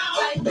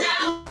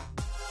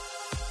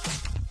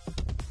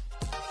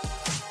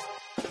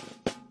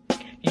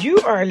You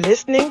are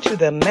listening to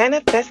the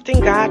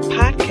Manifesting God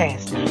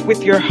podcast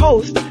with your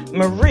host,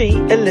 Marie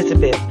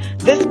Elizabeth.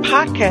 This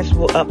podcast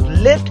will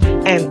uplift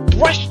and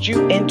thrust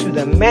you into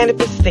the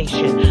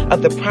manifestation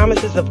of the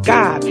promises of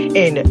God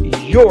in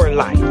your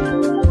life.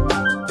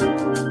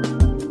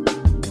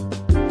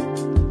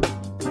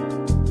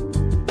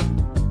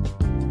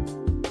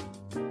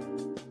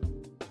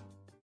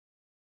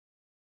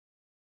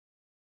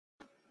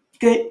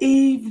 Good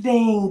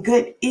evening.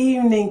 Good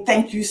evening.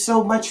 Thank you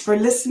so much for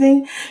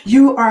listening.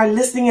 You are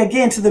listening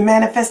again to the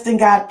Manifesting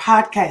God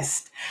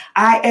podcast.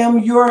 I am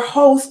your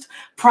host,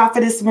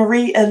 Prophetess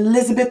Marie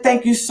Elizabeth.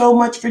 Thank you so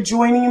much for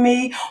joining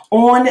me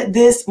on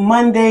this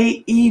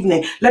Monday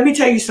evening. Let me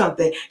tell you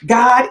something.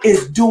 God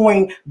is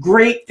doing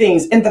great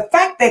things. And the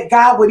fact that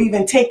God would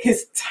even take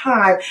his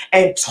time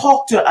and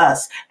talk to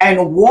us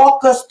and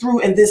walk us through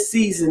in this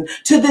season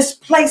to this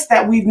place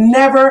that we've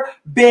never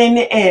been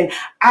in,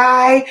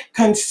 I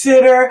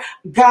consider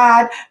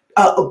God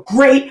a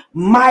great,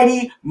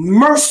 mighty,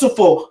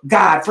 merciful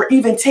God for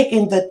even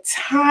taking the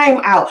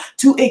time out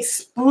to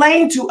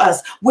explain to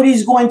us what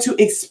he's going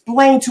to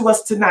explain to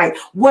us tonight,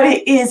 what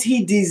it is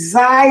he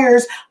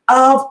desires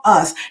of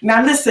us.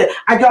 Now, listen,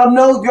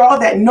 y'all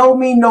that know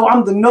me know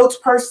I'm the notes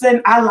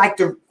person. I like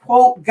to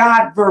quote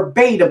God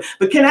verbatim.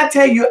 But can I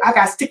tell you, I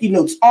got sticky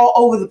notes all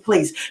over the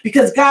place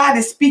because God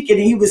is speaking,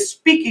 and he was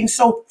speaking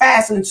so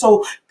fast and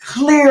so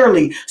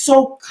clearly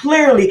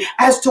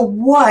as to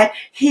what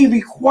he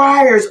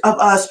requires of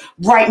us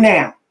right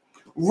now.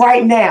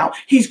 Right now,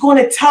 he's going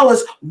to tell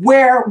us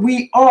where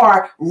we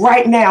are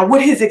right now,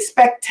 what his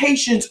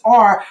expectations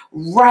are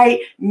right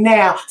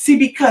now. See,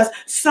 because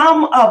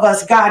some of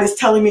us, God is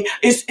telling me,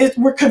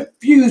 we're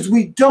confused.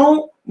 We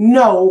don't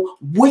know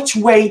which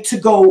way to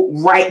go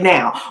right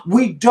now.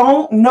 We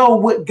don't know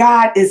what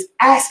God is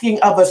asking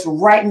of us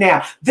right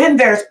now. Then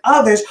there's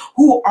others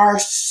who are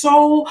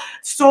so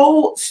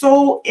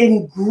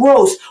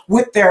engrossed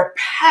with their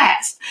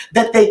past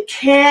that they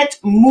can't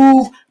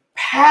move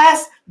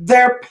past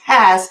their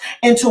past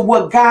into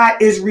what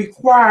God is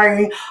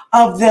requiring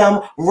of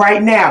them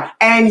right now.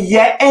 And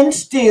yet and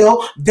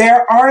still,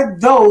 there are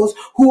those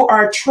who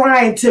are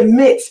trying to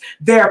mix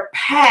their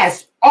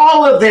past,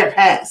 all of their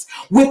past,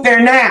 with their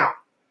now.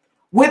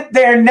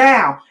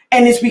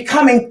 And it's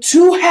becoming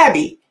too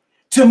heavy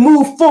to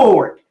move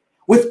forward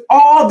with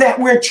all that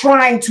we're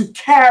trying to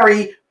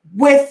carry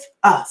with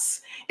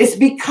us. It's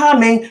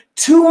becoming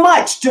too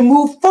much to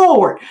move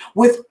forward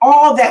with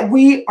all that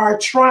we are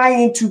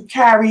trying to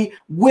carry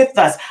with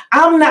us.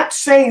 I'm not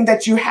saying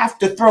that you have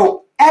to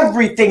throw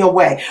everything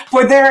away,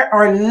 for there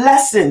are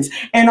lessons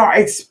in our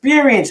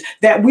experience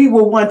that we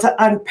will want to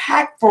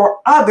unpack for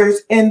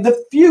others in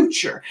the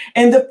future.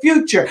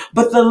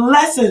 But the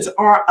lessons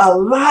are a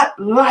lot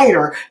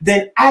lighter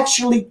than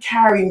actually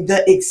carrying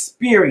the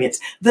experience,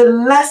 the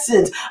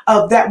lessons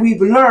of that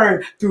we've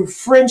learned through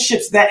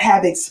friendships that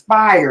have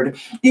expired,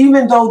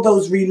 even though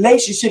those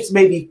relationships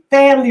may be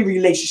family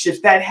relationships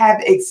that have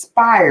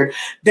expired.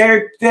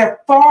 They're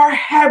far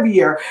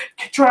heavier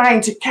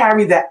trying to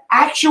carry the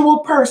actual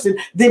person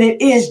than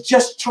it is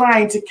just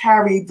trying to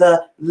carry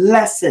the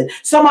lesson.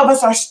 Some of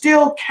us are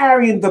still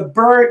carrying the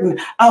burden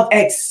of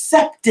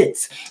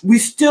acceptance. We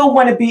still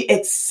want to be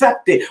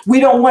accepted.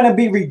 We don't want to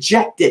be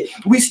rejected.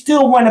 We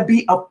still want to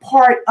be a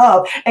part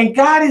of. And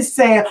God is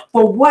saying,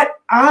 for what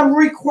I'm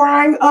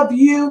requiring of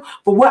you,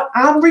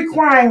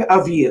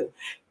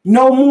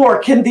 no more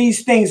can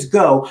these things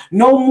go.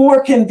 No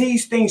more can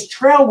these things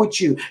trail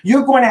with you.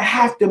 You're going to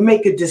have to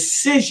make a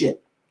decision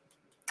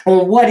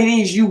on what it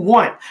is you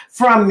want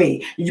from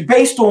me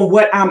based on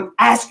what I'm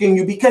asking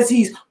you, because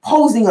he's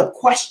posing a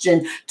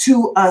question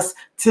to us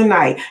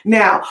tonight.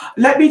 Now,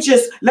 let me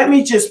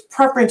just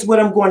preference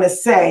what I'm going to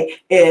say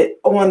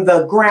on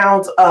the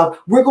grounds of,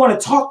 we're going to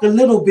talk a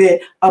little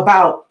bit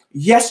about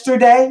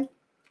yesterday,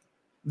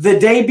 the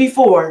day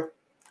before,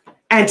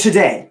 and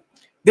today.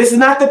 This is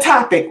not the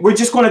topic. We're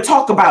just going to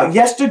talk about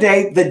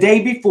yesterday, the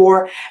day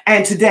before,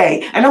 and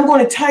today. And I'm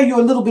going to tell you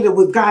a little bit of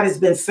what God has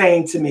been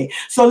saying to me.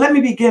 So let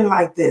me begin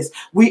like this.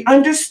 We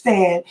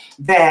understand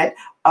that,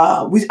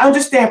 we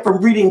understand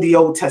from reading the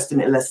Old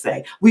Testament, let's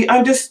say, we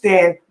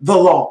understand the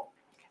law,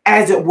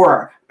 as it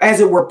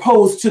were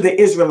posed to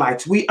the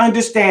Israelites. We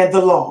understand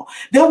the law.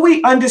 Then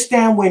we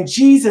understand when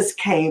Jesus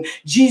came,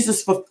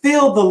 Jesus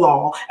fulfilled the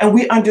law, and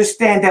we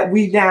understand that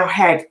we now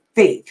had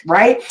faith,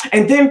 right?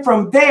 And then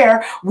from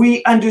there,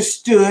 we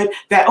understood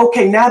that,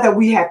 okay, now that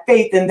we have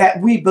faith and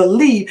that we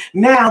believe,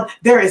 now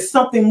there is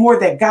something more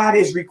that God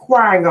is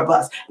requiring of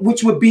us,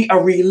 which would be a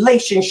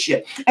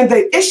relationship. And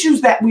the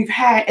issues that we've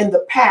had in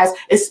the past,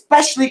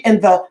 especially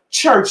in the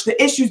church,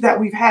 the issues that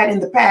we've had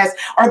in the past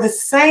are the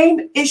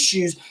same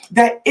issues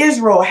that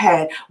Israel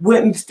had,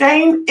 with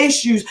same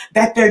issues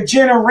that their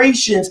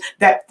generations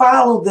that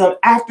followed them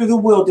after the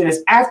wilderness,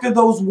 after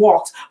those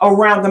walks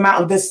around the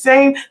mountain,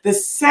 the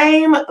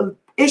same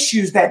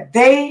issues that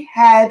they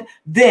had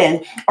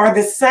then are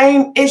the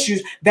same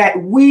issues that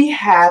we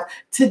have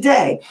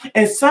today.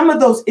 And some of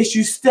those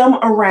issues stem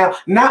around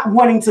not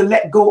wanting to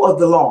let go of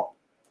the law.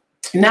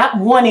 not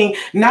wanting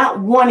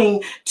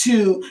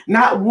to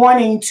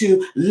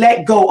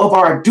let go of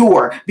our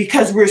door,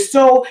 because we're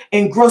so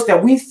engrossed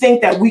that we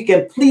think that we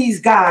can please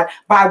God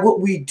by what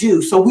we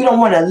do. So we don't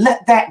want to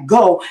let that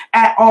go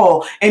at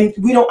all. And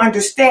we don't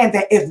understand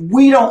that if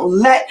we don't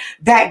let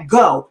that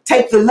go,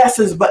 take the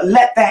lessons, but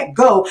let that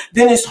go,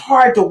 then it's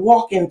hard to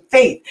walk in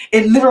faith.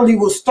 It literally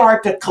will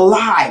start to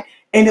collide.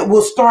 And it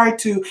will start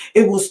to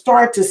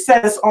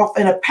set us off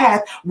in a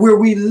path where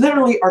we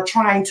literally are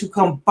trying to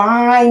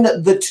combine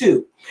the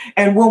two.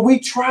 And when we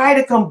try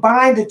to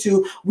combine the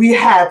two, we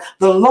have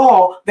the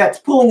law that's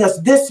pulling us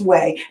this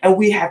way, and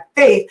we have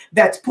faith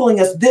that's pulling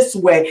us this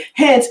way.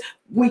 Hence,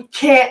 we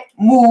can't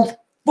move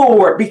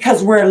forward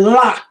because we're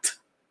locked.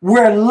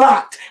 We're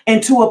locked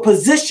into a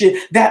position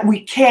that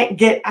we can't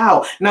get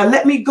out. Now,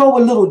 let me go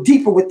a little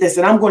deeper with this,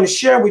 and I'm going to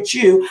share with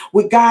you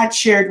what God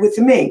shared with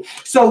me.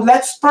 So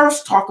let's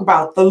first talk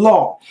about the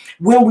law.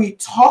 When we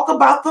talk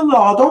about the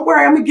law, don't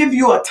worry, I'm going to give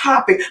you a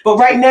topic, but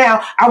right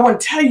now I want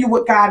to tell you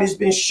what God has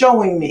been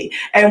showing me.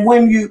 And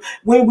when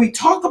we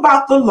talk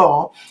about the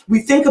law,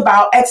 we think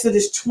about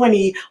Exodus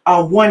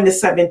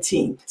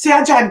 21-17. See,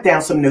 I jotted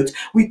down some notes.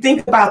 We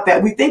think about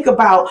that. We think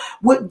about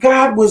what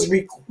God was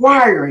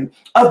requiring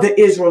of the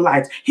Israelites.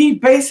 He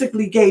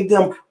basically gave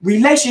them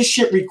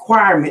relationship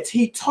requirements.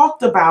 He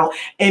talked about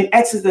in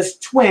Exodus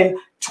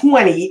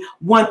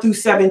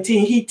 21-17,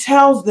 he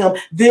tells them,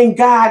 then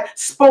God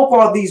spoke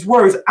all these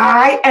words,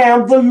 I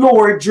am the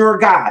Lord your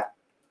God.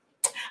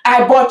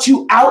 I brought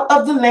you out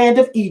of the land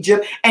of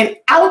Egypt and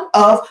out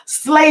of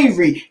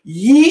slavery.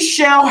 Ye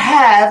shall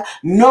have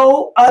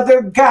no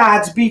other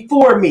gods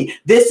before me.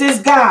 This is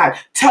God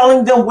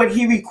telling them what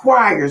he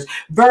requires.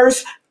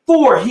 Verse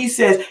 4, he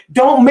says,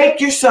 don't make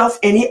yourself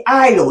any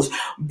idols.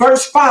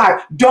 Verse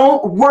 5,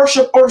 don't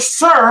worship or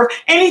serve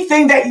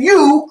anything that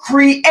you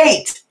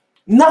create.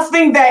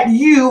 Nothing that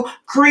you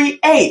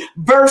create.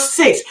 Verse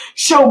 6,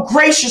 show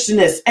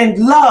graciousness and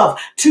love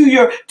to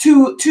your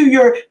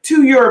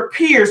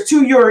peers,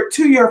 to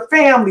your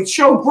family.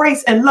 Show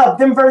grace and love.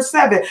 Then verse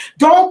 7,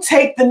 don't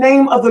take the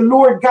name of the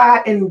Lord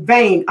God in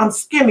vain. I'm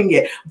skimming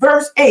it.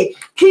 Verse 8,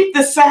 keep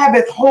the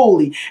Sabbath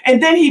holy.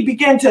 And then he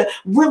began to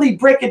really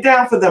break it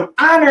down for them.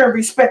 Honor and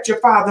respect your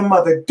father and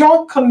mother.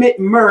 Don't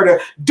commit murder.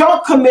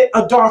 Don't commit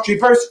adultery.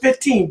 Verse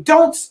 15,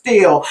 don't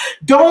steal.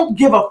 Don't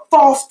give a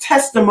false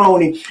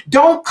testimony.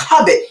 Don't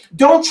covet.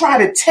 Don't try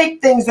to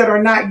take things that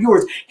are not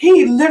yours.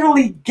 He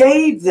literally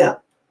gave them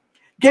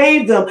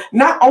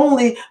not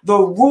only the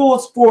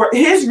rules for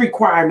his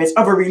requirements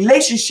of a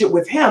relationship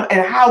with him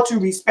and how to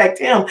respect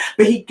him,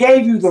 but he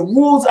gave you the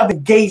rules of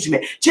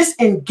engagement, just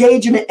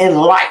engagement in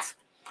life.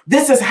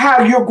 This is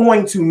how you're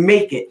going to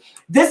make it.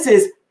 This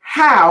is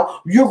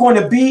how you're going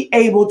to be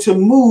able to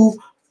move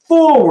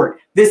forward.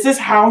 This is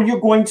how you're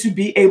going to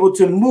be able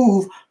to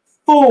move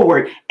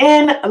forward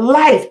in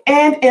life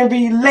and in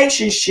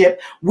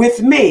relationship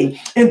with me.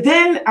 And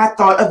then I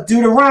thought of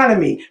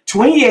Deuteronomy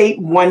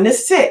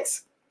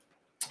 28:1-6.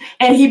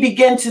 And he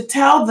began to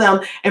tell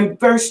them in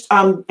verse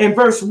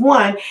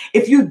 1,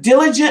 if you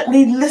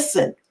diligently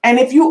listen and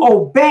if you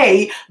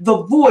obey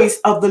the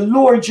voice of the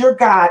Lord your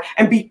God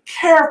and be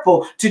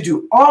careful to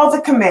do all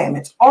the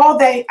commandments, all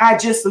that I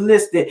just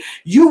listed,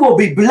 you will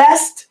be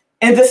blessed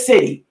in the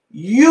city.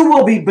 You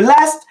will be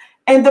blessed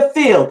in the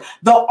field.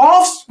 The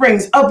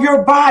offsprings of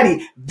your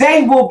body,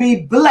 they will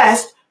be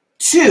blessed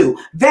too.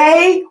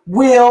 They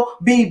will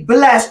be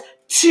blessed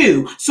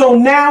too. So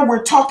now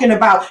we're talking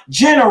about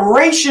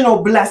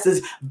generational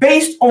blessings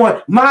based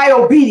on my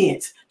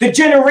obedience. The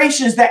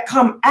generations that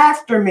come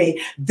after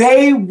me,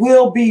 they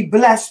will be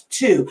blessed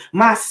too.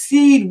 My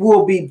seed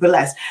will be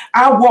blessed.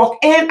 I walk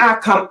in, I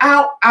come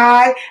out,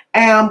 I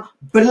am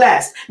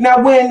blessed. Now,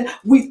 when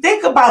we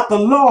think about the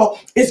law,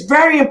 it's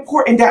very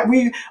important that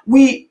we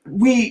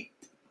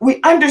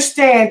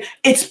understand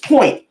its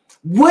point.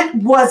 What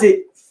was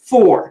it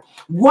for?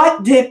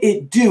 What did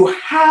it do?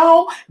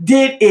 How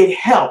did it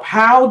help?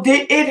 How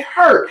did it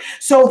hurt?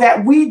 So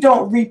that we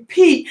don't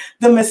repeat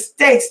the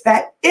mistakes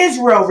that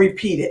Israel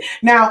repeated.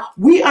 Now,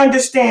 we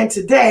understand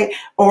today,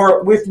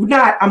 or if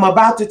not, I'm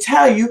about to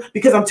tell you,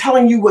 because I'm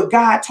telling you what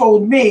God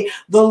told me.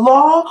 The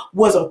law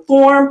was a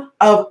form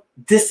of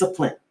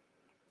discipline.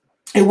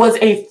 It was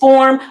a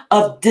form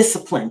of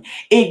discipline.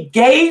 It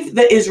gave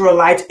the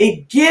Israelites,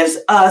 it gives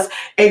us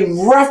a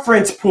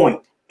reference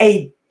point,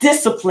 a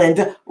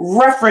disciplined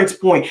reference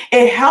point.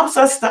 It helps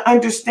us to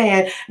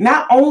understand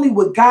not only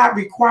what God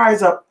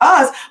requires of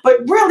us,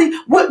 but really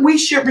what we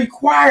should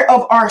require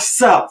of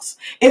ourselves.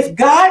 If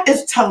God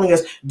is telling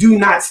us, do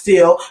not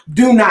steal,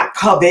 do not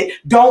covet,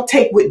 don't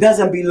take what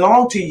doesn't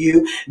belong to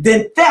you,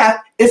 then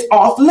theft is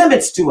off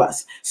limits to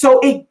us.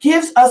 So it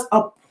gives us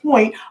a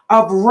point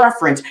of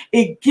reference.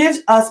 It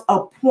gives us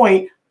a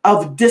point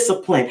of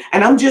discipline.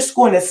 And I'm just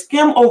going to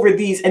skim over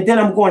these, and then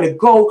I'm going to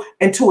go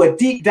into a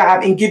deep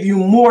dive and give you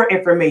more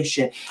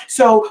information.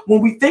 So when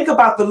we think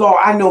about the law,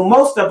 I know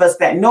most of us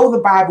that know the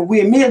Bible,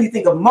 we immediately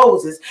think of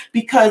Moses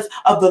because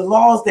of the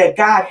laws that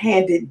God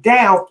handed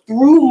down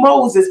through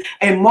Moses.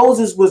 And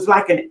Moses was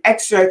like an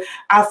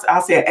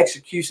I'll say an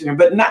executioner,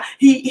 but not,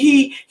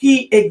 he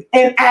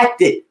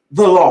enacted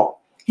the law.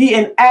 He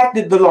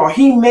enacted the law.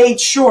 He made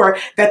sure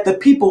that the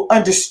people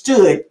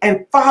understood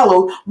and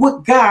followed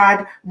what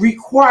God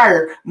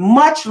required,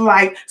 much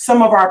like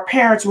some of our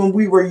parents when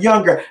we were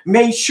younger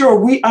made sure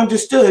we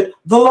understood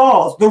the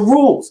laws, the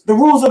rules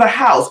of the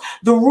house,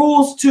 the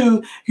rules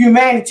to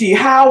humanity,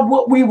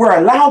 what we were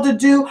allowed to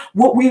do,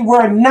 what we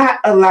were not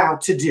allowed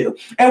to do,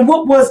 and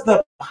what was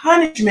the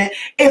punishment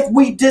if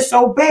we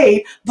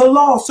disobeyed the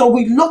law. So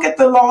we look at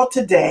the law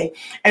today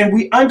and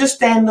we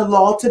understand the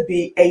law to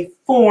be a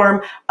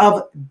form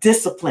of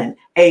discipline,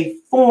 a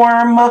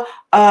form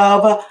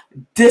of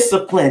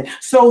discipline.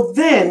 So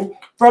then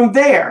from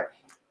there,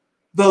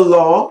 the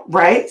law,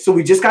 right? So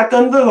we just got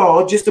done the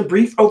law, just a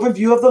brief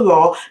overview of the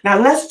law. Now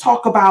let's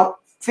talk about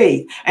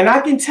faith. And I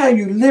can tell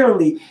you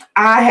literally,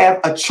 I have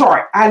a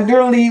chart.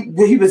 When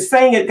he was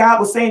saying it, God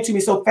was saying to me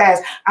so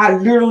fast, I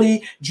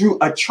literally drew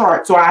a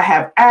chart. So I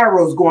have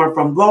arrows going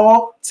from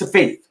law to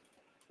faith.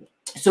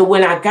 So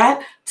when I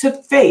got to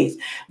faith,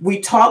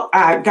 we talked,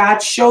 God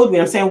showed me,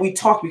 we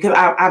talked because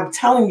I'm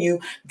telling you,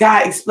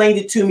 God explained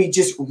it to me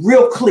just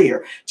real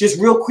clear.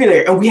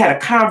 And we had a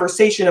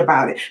conversation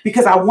about it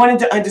because I wanted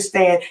to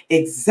understand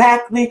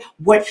exactly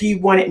what he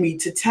wanted me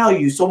to tell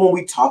you. So when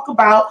we talk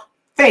about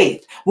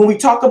faith, we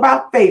think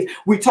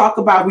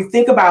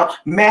about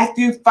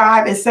Matthew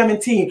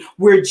 5:17,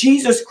 where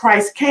Jesus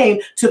Christ came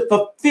to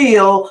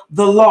fulfill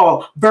the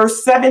law.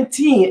 Verse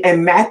 17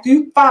 in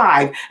Matthew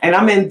 5, and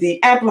I'm in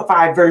the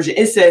Amplified version.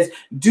 It says,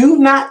 "Do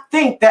not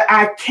think that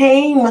I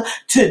came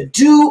to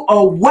do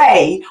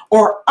away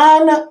or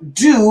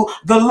undo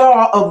the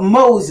law of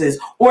Moses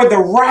or the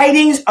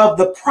writings of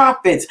the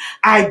prophets.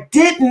 I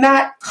did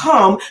not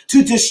come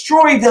to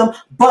destroy them,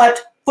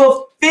 but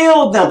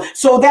fulfill them."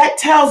 So that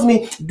tells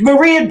me,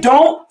 Maria,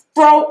 don't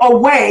throw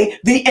away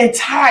the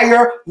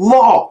entire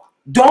law.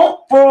 Don't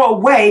throw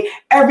away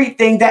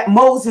everything that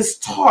Moses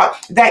taught,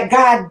 that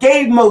God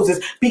gave Moses,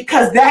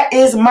 because that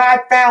is my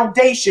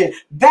foundation.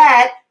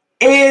 That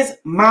is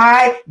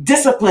my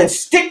discipline.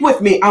 Stick with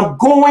me. I'm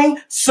going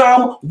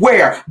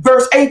somewhere.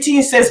 Verse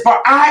 18 says,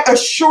 "For I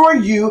assure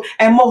you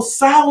and most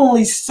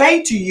solemnly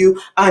say to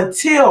you,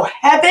 until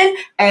heaven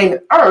and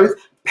earth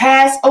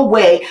pass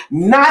away,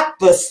 not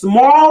the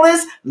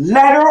smallest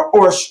letter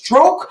or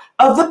stroke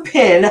of the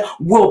pen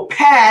will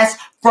pass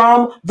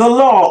from the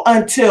law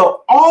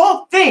until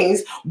all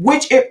things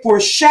which it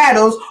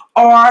foreshadows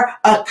are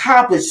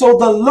accomplished." So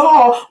the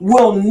law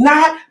will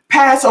not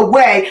pass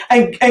away.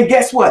 And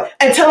guess what?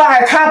 Until I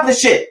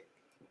accomplish it.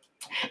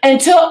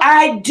 Until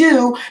I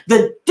do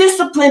the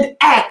disciplined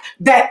act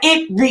that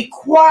it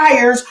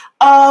requires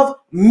of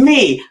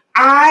me.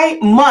 I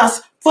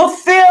must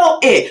fulfill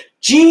it.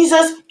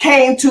 Jesus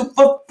came to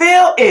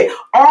fulfill it.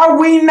 Are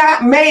we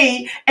not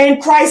made in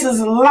Christ's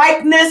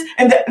likeness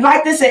and the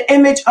likeness and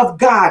image of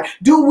God?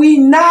 Do we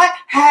not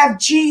have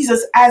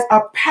Jesus as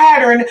a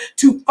pattern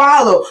to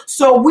follow?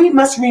 So we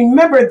must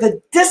remember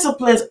the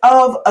disciplines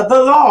of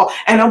the law.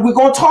 And we're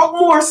going to talk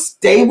more.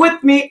 Stay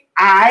with me.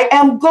 I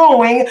am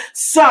going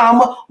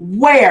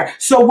somewhere.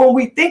 So when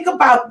we think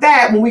about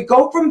that, when we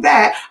go from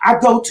that, I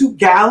go to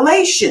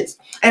Galatians.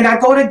 And I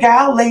go to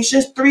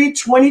Galatians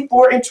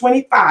 3:24 and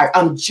 25.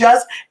 I'm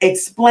just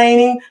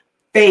explaining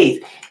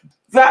faith.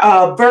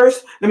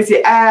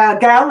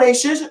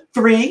 Galatians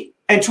 3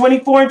 and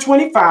 24 and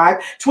 25.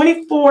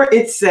 24,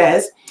 it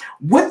says,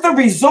 "With the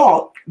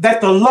result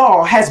that the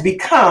law has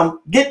become,"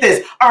 get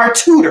this, "our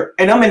tutor,"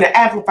 and I'm in the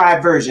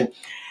Amplified version,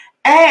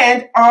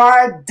 "and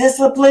our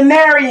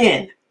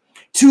disciplinarian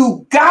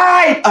to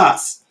guide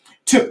us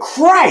to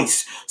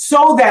Christ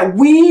so that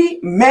we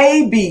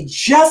may be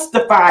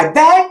justified,"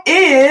 that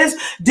is,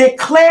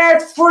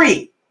 declared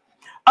free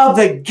of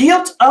the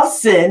guilt of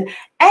sin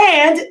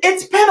and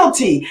its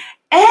penalty,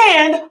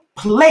 and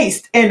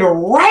placed in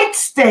right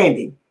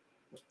standing.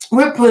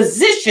 We're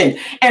positioned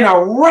in a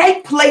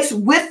right place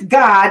with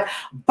God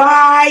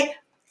by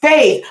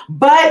faith.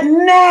 But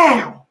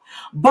now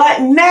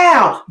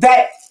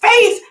that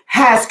faith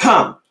has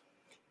come,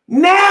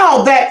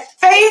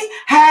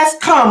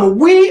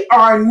 we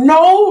are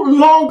no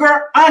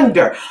longer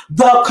under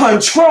the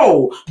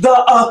control,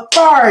 the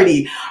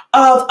authority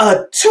of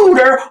a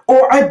tutor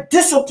or a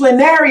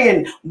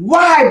disciplinarian.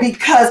 Why?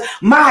 Because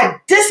my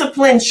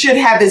discipline should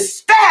have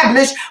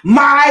established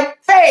my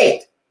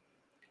faith.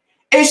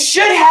 It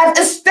should have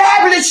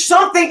established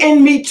something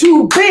in me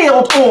to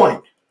build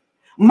on.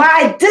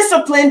 My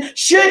discipline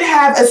should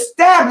have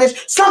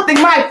established something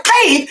my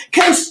faith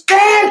can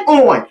stand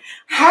on.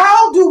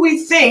 How do we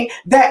think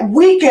that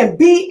we can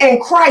be in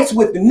Christ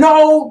with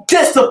no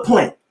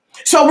discipline?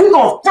 So we're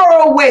going to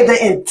throw away the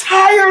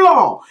entire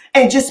law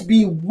and just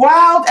be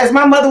wild, as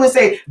my mother would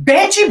say,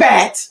 banshee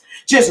bats,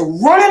 just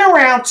running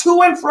around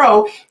to and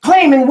fro,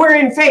 claiming we're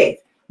in faith,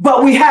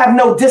 but we have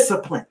no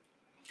discipline.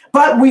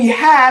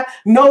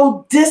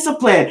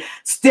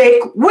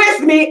 Stick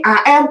with me.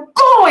 I am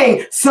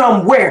going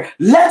somewhere.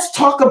 Let's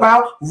talk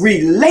about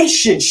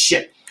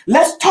relationship.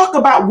 Let's talk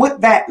about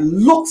what that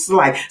looks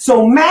like.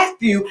 So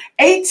Matthew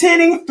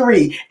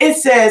 18:3, it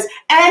says,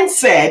 and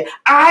said,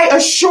 I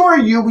assure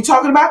you, we're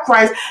talking about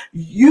Christ,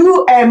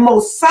 you and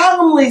most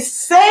solemnly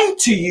say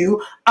to you,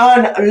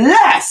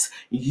 unless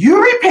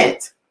you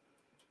repent,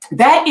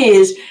 that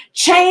is,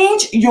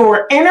 change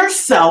your inner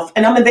self.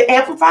 And I'm in the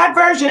Amplified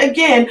Version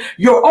again,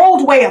 your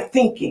old way of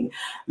thinking.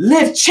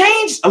 Live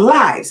changed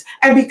lives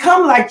and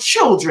become like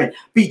children.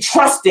 Be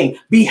trusting,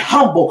 be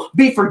humble,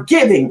 be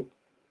forgiving.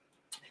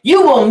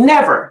 You will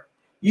never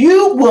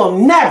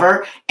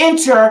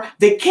enter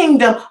the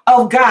kingdom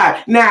of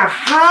God. Now,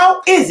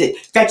 how is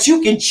it that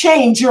you can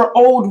change your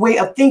old way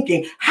of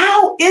thinking?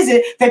 How is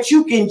it that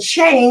you can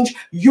change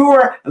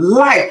your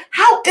life?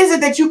 How is it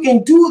that you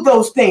can do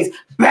those things?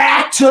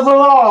 Back to the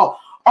law.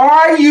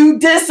 Are you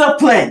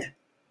disciplined?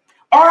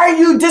 Are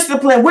you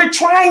disciplined? We're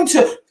trying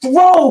to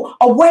throw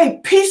away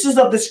pieces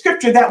of the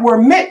scripture that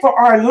were meant for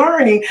our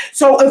learning.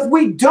 So if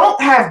we don't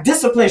have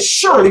discipline,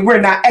 surely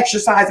we're not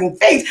exercising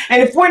faith.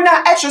 And if we're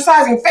not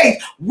exercising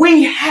faith,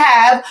 we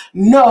have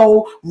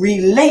no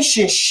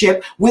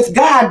relationship with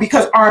God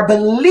because our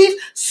belief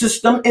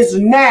system is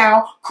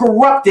now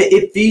corrupted.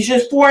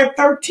 Ephesians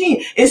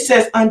 4:13, it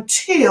says,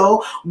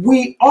 until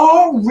we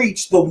all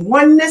reach the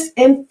oneness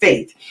in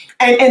faith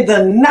and in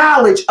the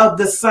knowledge of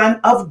the Son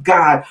of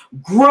God,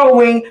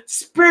 growing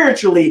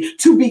spiritually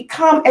to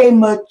become a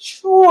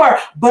mature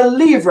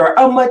believer,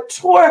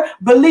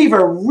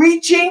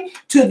 reaching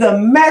to the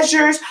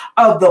measures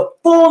of the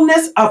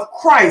fullness of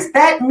Christ.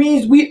 That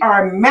means we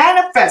are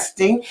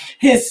manifesting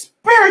his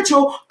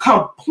spiritual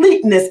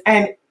completeness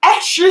and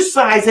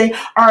exercising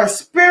our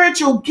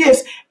spiritual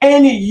gifts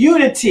in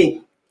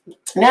unity.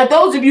 Now,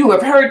 those of you who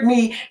have heard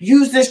me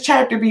use this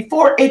chapter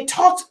before, it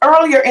talks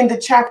earlier in the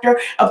chapter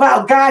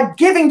about God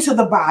giving to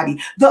the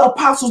body, the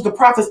apostles, the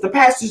prophets, the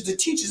pastors, the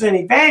teachers, and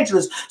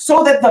evangelists,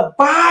 so that the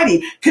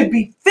body could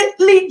be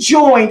fitly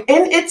joined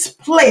in its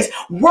place,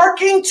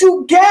 working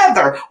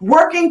together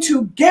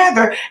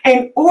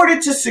in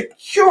order to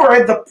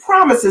secure the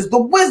promises,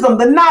 the wisdom,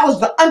 the knowledge,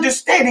 the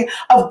understanding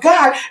of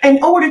God.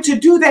 In order to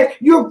do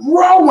that, you're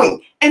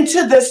growing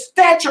into the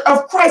stature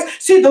of Christ.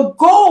 See, the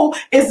goal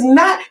is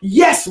not,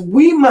 yes,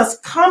 we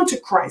must come to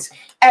Christ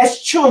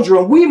as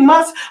children. We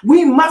must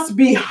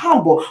be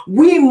humble.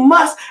 We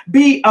must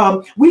be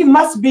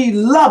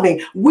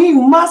loving. We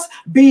must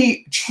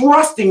be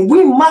trusting.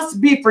 We must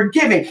be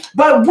forgiving.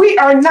 But we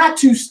are not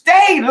to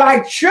stay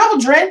like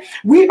children.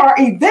 We are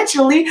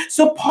eventually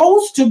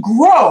supposed to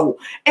grow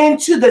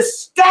into the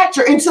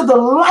stature, into the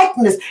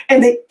likeness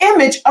and the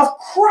image of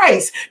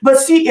Christ. But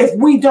see, if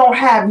we don't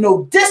have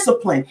no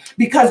discipline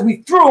because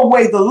we threw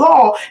away the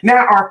law,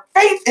 now our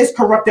faith is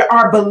corrupted,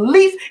 our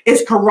belief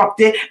is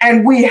corrupted,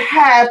 and we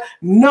have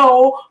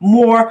no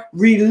more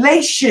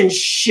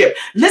relationship.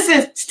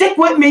 Listen, stick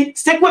with me.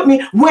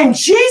 When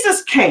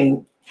Jesus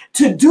came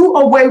to do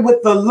away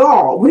with the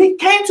law, when he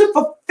came to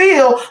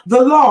fulfill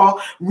the law,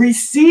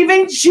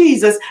 receiving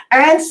Jesus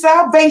and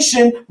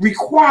salvation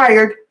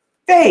required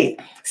faith.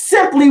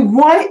 Simply,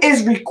 one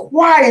is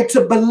required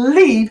to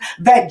believe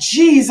that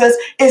Jesus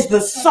is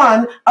the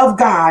Son of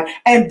God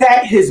and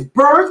that his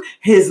birth,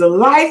 his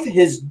life,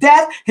 his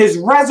death, his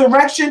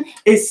resurrection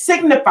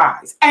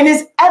signifies and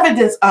is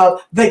evidence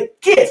of the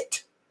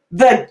gift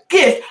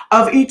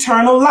of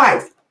eternal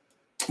life.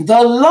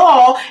 The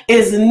law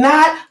is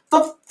not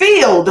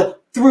fulfilled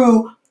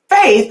through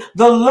faith.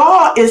 The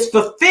law is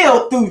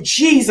fulfilled through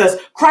Jesus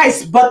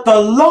Christ, but the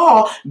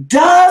law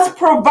does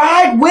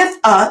provide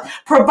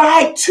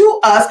to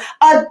us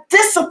a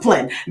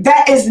discipline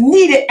that is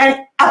needed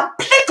and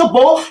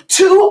applicable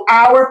to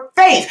our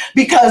faith,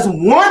 because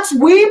once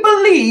we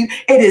believe,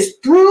 it is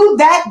through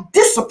that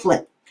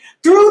discipline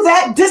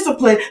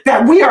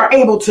that we are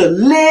able to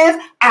live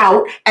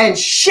out and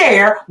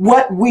share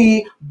what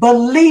we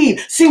believe.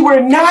 See,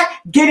 we're not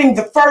getting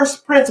the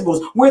first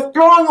principles. We're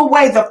throwing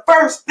away the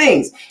first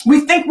things.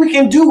 We think we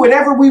can do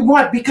whatever we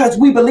want because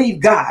we believe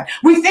God.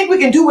 We think we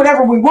can do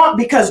whatever we want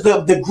because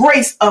of the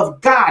grace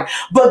of God.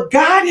 But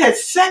God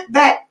has set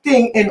that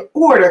thing in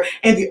order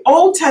in the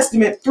Old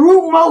Testament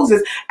through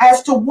Moses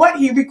as to what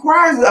he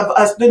requires of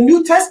us. The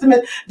New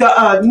Testament,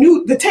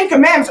 the Ten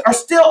Commandments are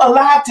still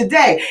alive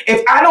today.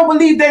 If I don't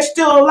believe they're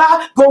still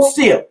alive, go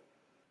steal.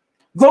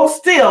 Go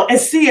steal and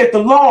see if the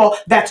law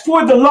that's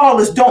for the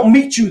lawless don't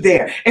meet you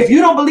there. If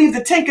you don't believe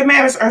the Ten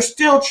Commandments are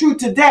still true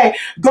today,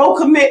 go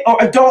commit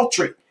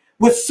adultery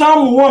with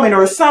some woman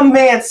or some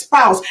man's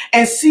spouse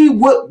and see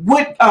what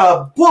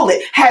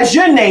bullet has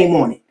your name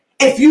on it.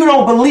 If you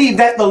don't believe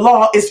that the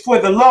law is for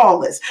the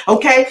lawless,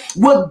 okay?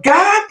 What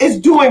God is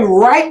doing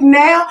right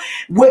now,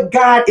 what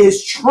God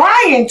is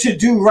trying to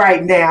do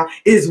right now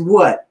is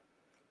what?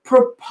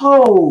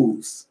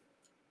 Propose.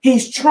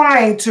 He's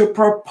trying to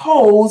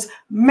propose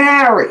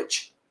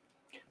marriage.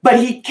 But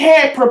he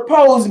can't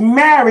propose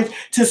marriage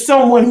to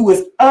someone who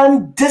is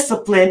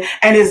undisciplined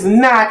and is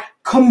not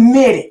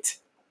committed.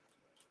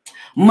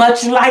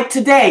 Much like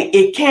today,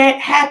 it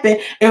can't happen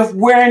if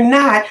we're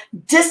not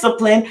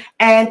disciplined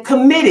and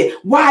committed.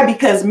 Why?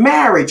 Because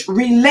marriage,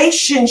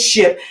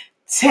 relationship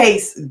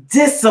takes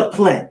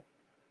discipline.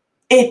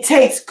 It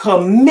takes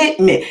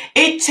commitment.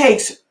 It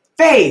takes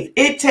faith.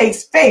 It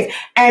takes faith.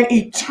 An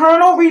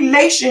eternal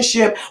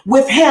relationship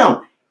with him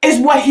is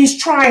what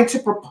he's trying to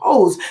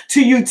propose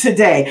to you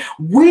today.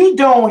 We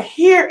don't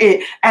hear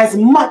it as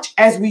much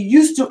as we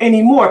used to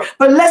anymore.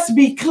 But let's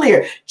be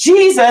clear.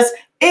 Jesus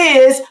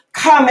is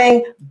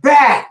coming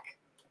back.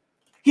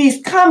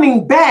 He's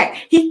coming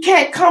back. He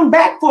can't come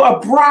back for a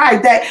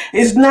bride that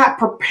is not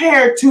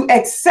prepared to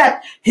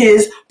accept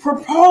his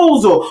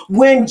proposal.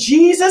 When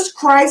Jesus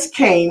Christ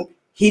came,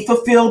 he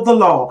fulfilled the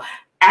law.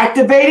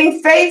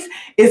 Activating faith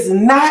is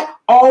not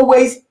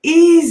always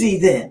easy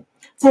then.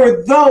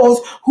 For those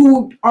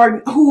who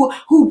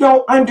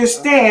don't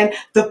understand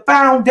the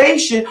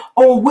foundation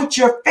on which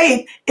your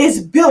faith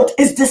is built,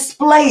 is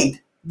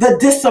displayed, the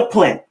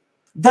discipline.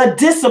 The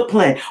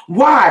discipline.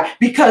 Why?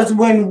 Because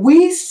when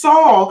we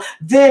saw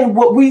then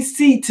what we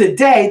see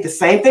today, the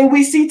same thing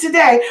we see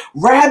today,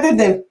 rather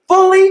than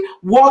fully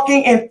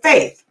walking in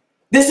faith.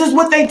 This is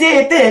what they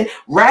did then.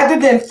 Rather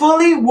than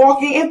fully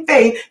walking in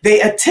faith,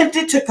 they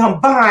attempted to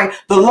combine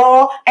the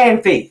law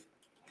and faith.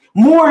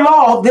 More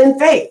law than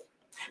faith.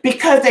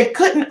 Because they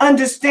couldn't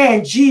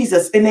understand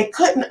Jesus, and they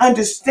couldn't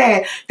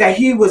understand that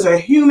he was a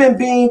human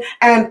being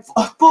and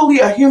fully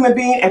a human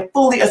being and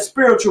fully a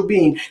spiritual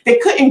being. They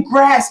couldn't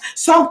grasp,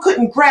 some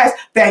couldn't grasp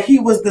that he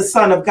was the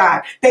Son of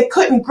God. They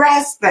couldn't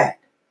grasp that.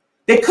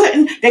 They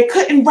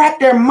couldn't wrap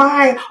their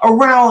mind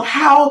around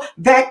how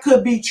that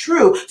could be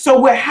true. So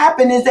what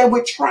happened is they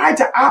would try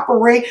to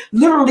operate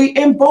literally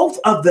in both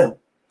of them.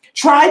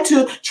 Try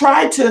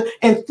to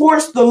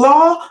enforce the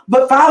law,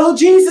 but follow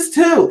Jesus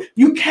too.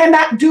 You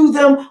cannot do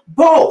them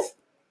both.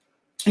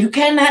 You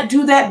cannot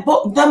do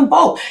them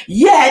both.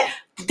 Yet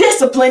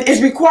discipline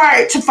is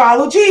required to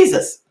follow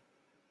Jesus.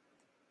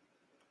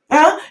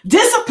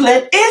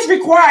 Discipline is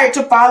required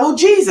to follow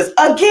Jesus.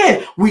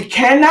 Again, we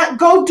cannot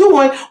go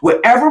doing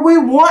whatever we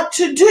want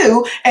to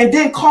do and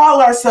then call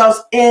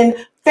ourselves in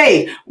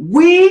faith.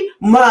 We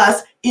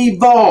must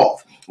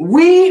evolve.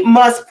 We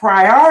must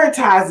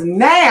prioritize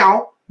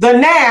the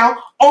now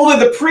over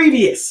the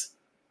previous.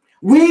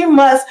 We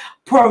must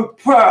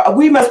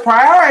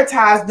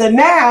prioritize the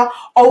now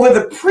over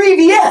the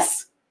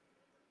previous.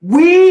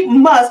 We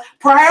must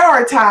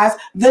prioritize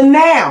the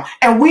now,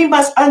 and we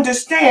must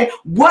understand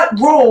what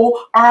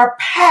role our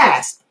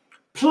past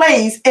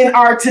plays in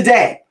our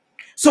today,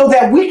 so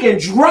that we can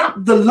drop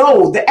the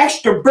load, the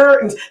extra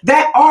burdens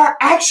that are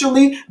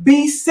actually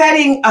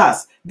besetting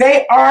us.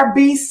 They are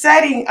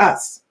besetting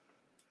us.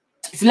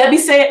 So let me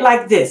say it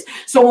like this.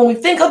 So when we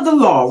think of the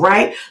law,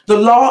 right? The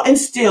law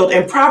instilled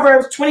in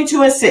Proverbs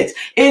 22:6,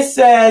 it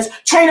says,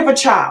 train up a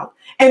child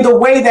in the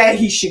way that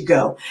he should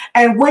go.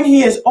 And when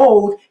he is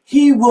old,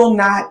 he will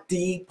not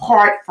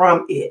depart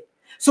from it.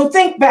 So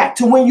think back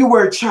to when you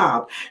were a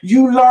child.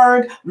 You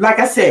learned, like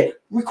I said,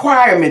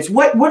 requirements.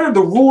 What are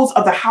the rules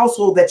of the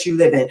household that you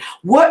live in?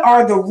 What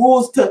are the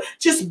rules to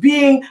just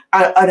being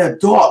an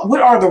adult?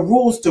 What are the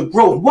rules to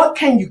growth? What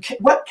can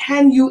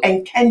you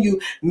and can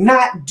you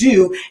not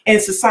do in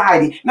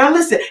society? Now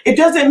listen, it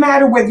doesn't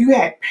matter whether you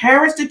had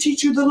parents to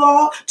teach you the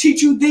law,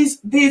 teach you these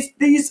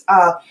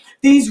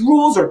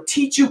rules, or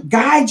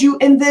guide you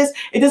in this.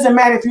 It doesn't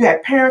matter if you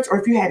had parents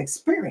or if you had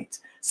experience.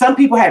 Some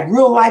people had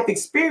real life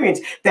experience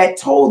that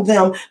told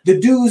them the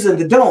do's and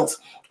the don'ts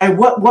and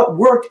what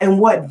worked and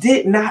what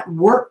did not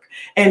work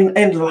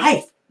in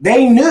life.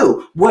 They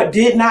knew what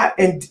did not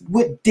and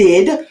what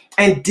did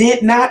and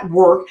did not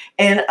work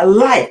in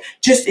life,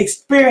 just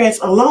experience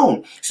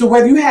alone. So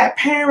whether you had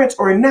parents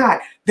or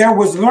not, there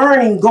was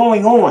learning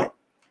going on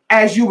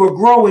as you were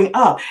growing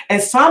up.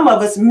 And some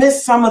of us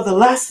miss some of the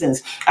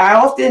lessons. I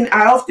often,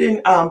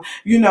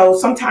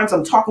 sometimes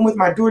I'm talking with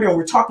my daughter and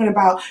we're talking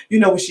about,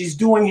 what she's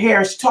doing here.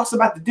 And she talks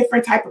about the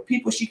different type of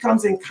people she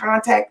comes in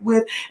contact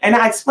with. And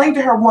I explained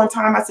to her one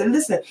time, I said,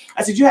 listen,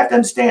 you have to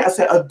understand, I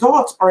said,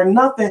 adults are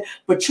nothing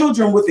but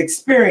children with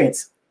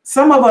experience.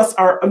 Some of us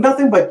are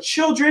nothing but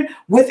children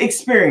with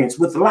experience,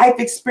 with life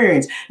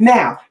experience.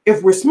 Now,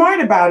 if we're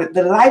smart about it,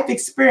 the life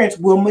experience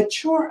will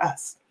mature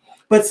us.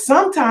 But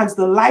sometimes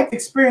the life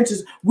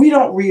experiences, we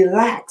don't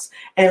relax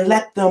and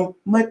let them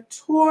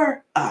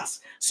mature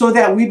us so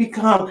that we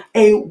become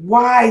a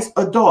wise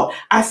adult.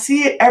 I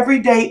see it every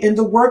day in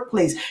the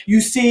workplace. You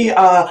see,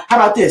 how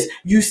about this?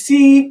 You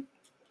see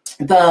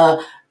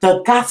the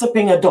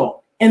gossiping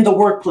adult in the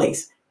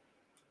workplace.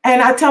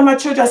 And I tell my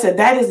children, I said,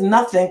 that is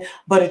nothing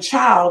but a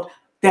child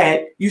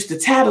that used to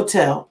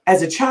tattletale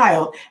as a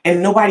child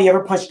and nobody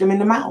ever punched them in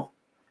the mouth.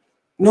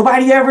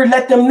 Nobody ever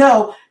let them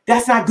know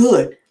that's not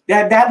good.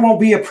 That won't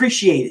be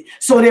appreciated.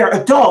 So they're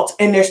adults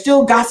and they're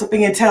still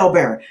gossiping and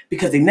talebearing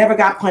because they never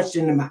got punched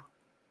in the mouth.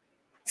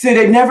 See,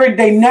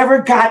 they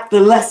never got the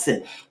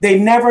lesson. They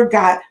never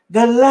got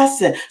the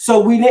lesson.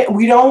 So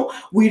we don't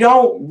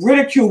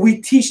ridicule.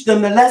 We teach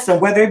them the lesson,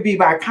 whether it be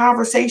by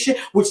conversation,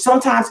 which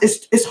sometimes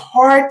it's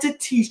hard to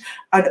teach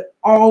an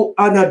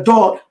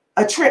adult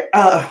a trick.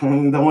 I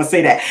don't want to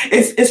say that.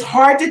 It's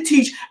hard to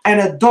teach an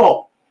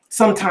adult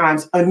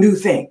sometimes a new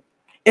thing.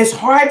 It's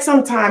hard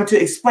sometimes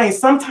to explain.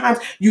 Sometimes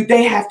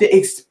they have to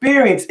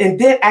experience, and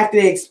then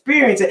after they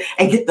experience it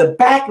and get the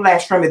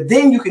backlash from it,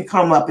 then you can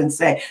come up and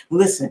say,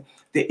 listen,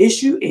 the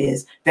issue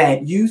is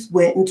that you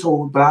went and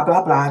told blah,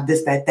 blah, blah,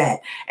 this,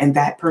 that, and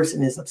that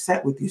person is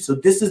upset with you. So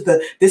this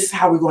is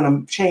how we're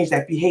going to change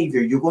that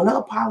behavior. You're going to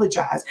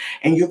apologize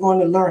and you're going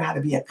to learn how to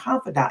be a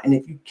confidant. And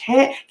if you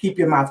can't keep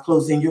your mouth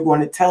closed, then you're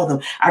going to tell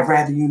them, I'd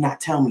rather you not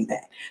tell me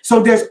that.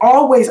 So there's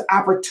always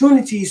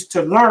opportunities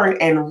to learn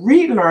and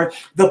relearn.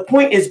 The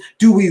point is,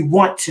 do we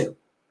want to?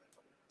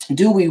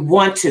 Do we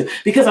want to?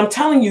 Because I'm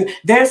telling you,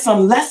 there's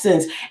some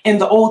lessons in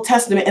the Old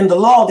Testament, in the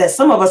law, that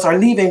some of us are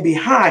leaving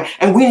behind,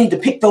 and we need to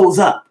pick those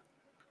up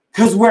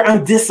because we're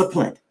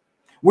undisciplined.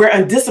 We're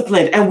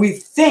undisciplined, and we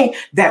think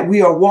that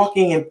we are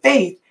walking in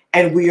faith,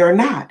 and we are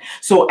not.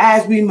 So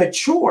as we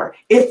mature,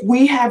 if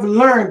we have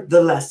learned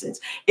the lessons,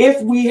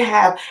 if we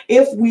have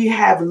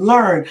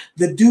learned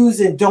the do's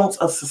and don'ts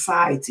of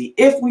society,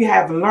 if we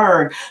have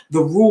learned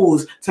the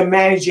rules to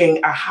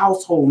managing a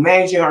household,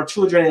 managing our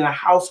children in a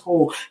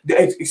household,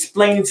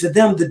 explaining to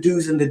them the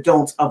do's and the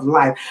don'ts of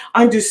life,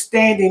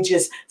 understanding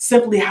just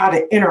simply how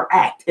to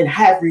interact and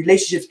have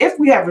relationships. If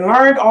we have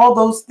learned all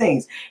those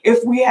things,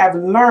 if we have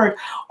learned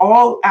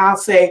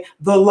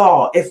the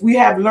law, if we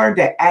have learned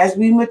that, as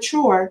we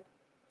mature,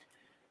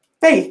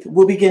 faith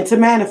will begin to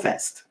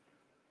manifest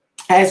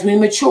as we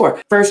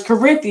mature. 1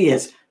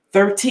 Corinthians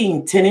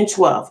 13, 10 and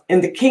 12. In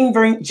the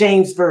King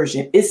James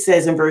Version, it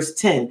says in verse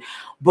 10,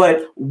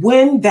 but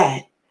when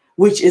that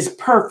which is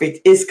perfect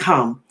is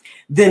come,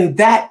 then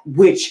that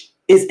which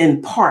is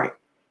in part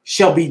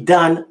shall be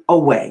done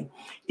away.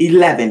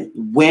 11,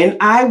 when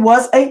I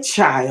was a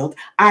child,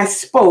 I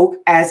spoke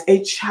as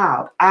a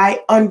child.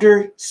 I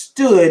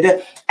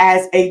understood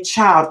as a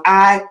child.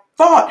 I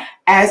thought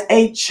as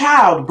a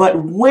child,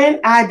 but when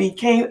I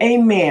became a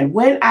man,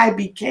 when I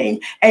became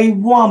a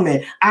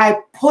woman, I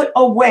put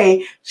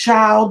away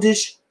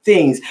childish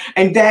things.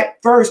 And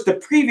that verse, the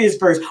previous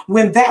verse,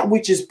 when that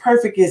which is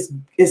perfect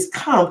is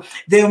come,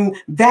 then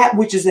that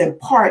which is in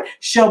part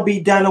shall be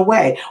done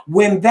away.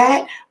 When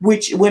a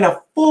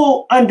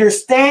full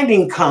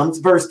understanding comes,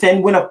 verse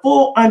 10, when a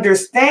full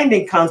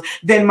understanding comes,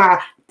 then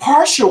my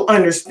partial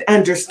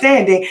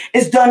understanding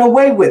is done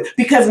away with,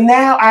 because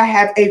now I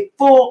have a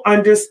full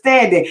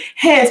understanding.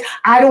 Hence,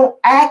 I don't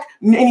act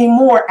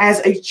anymore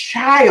as a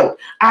child.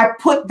 I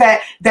put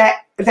that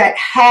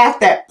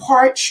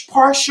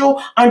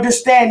partial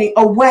understanding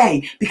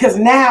away, because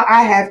now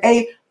I have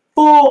a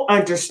full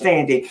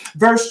understanding.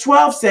 Verse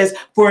 12 says,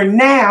 for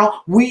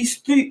now we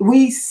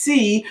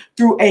see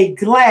through a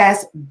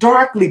glass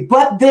darkly,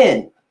 but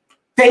then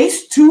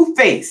face to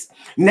face.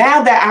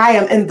 Now that I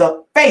am in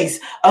the face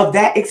of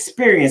that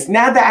experience,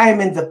 now that I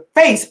am in the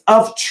face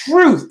of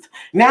truth,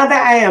 now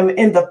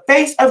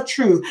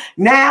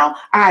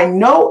I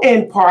know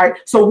in part.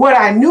 So what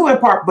I knew in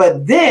part,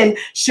 but then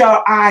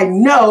shall I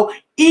know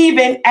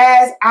even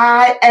as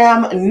I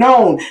am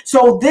known.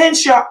 So then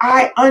shall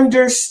I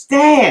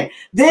understand.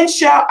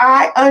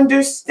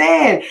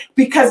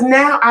 Because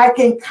now I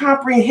can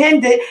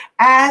comprehend it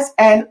as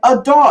an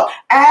adult.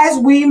 As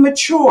we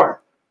mature,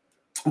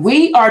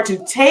 we are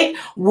to take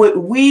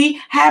what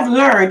we have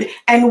learned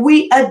and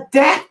we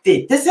adapt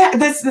it. This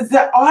is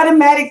the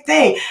automatic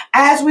thing.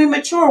 As we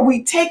mature,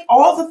 we take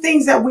all the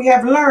things that we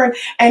have learned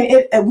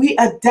and we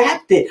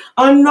adapt it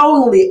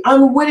unknowingly,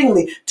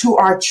 unwittingly to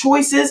our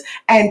choices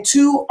and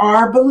to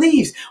our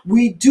beliefs.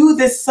 We do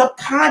this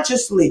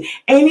subconsciously.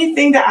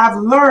 Anything that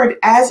I've learned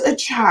as a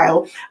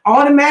child,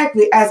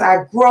 automatically as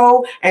I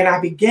grow and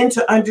I begin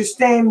to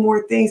understand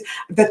more things,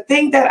 the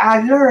thing that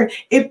I learned,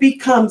 it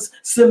becomes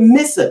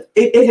submissive.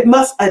 It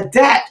must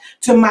adapt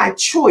to my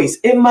choice.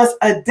 It must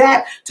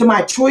adapt to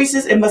my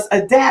choices. It must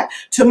adapt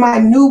to my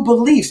new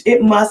beliefs.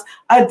 It must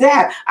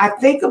adapt. I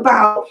think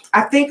about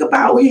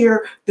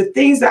here the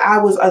things that I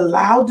was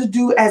allowed to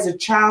do as a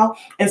child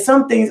and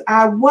some things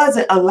I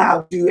wasn't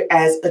allowed to do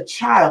as a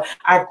child.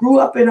 I grew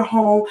up in a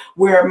home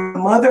where my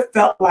mother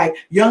felt like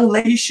young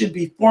ladies should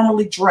be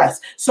formally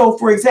dressed. So,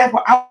 for example,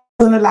 I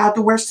wasn't allowed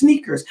to wear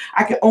sneakers.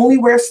 I could only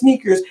wear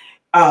sneakers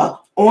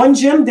on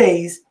gym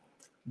days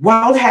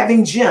while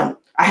having gym.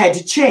 I had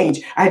to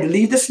change. I had to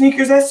leave the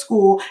sneakers at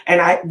school.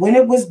 And when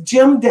it was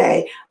gym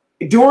day,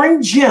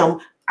 during gym,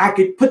 I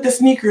could put the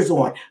sneakers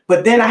on.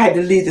 But then I had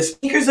to leave the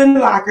sneakers in the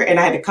locker and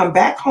I had to come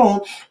back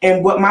home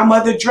and what my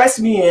mother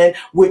dressed me in,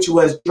 which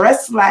was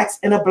dress slacks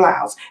and a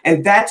blouse.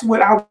 And that's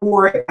what I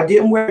wore. If I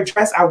didn't wear a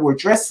dress, I wore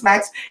dress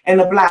slacks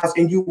and a blouse,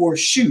 and you wore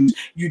shoes.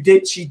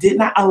 She did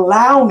not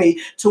allow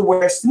me to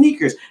wear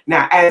sneakers.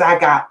 Now, as I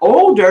got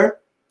older,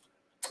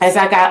 As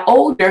I got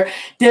older,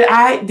 did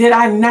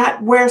I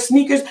not wear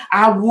sneakers?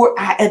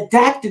 I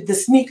adapted the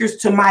sneakers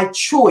to my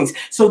choice.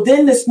 So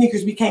then the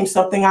sneakers became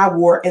something I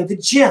wore in the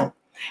gym.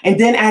 And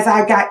then as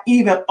I got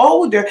even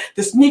older,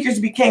 the sneakers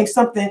became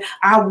something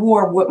I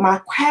wore with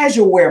my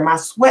casual wear, my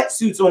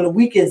sweatsuits on the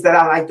weekends that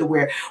I like to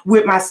wear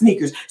with my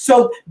sneakers.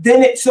 So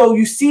so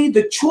you see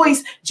the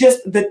choice,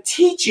 just the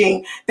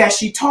teaching that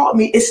she taught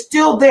me is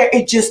still there.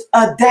 It just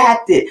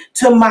adapted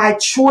to my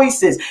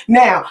choices.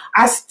 Now,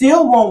 I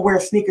still won't wear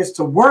sneakers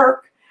to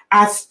work.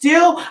 I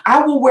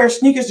will wear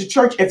sneakers to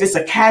church if it's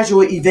a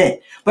casual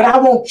event, but I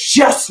won't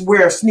just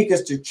wear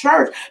sneakers to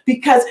church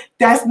because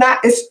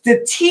it's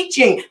the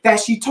teaching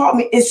that she taught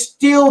me is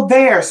still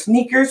there.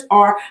 Sneakers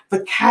are for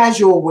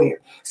casual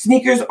wear.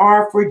 Sneakers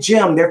are for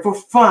gym. They're for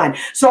fun.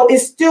 So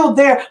it's still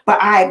there, but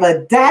I've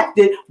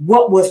adapted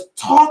what was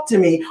taught to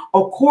me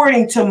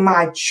according to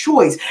my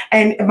choice.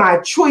 And my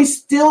choice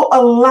still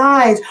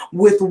aligns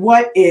with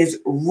what is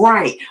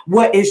right,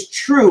 what is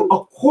true,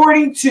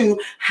 according to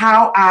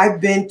how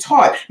I've been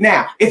taught.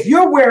 Now, if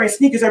you're wearing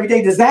sneakers every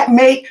day, does that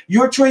make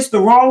your choice the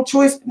wrong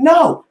choice?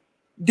 No.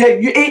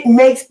 It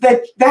makes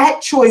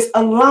that choice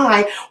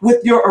align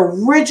with your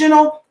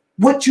original,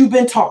 what you've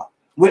been taught.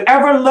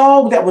 Whatever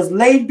law that was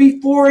laid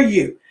before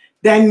you,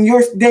 then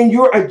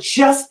you're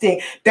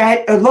adjusting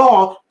that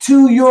law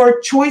to your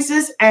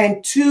choices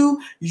and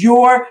to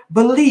your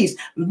beliefs.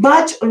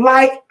 Much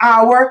like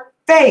our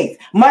faith,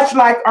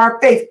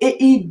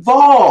 it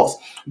evolves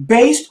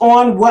based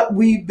on what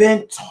we've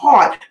been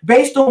taught,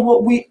 based on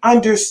what we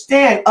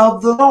understand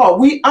of the law.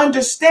 We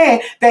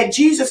understand that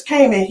Jesus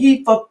came and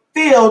he fulfilled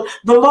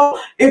the law.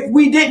 If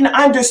we didn't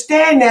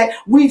understand that,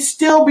 we'd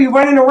still be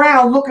running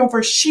around looking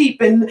for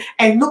sheep and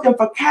looking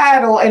for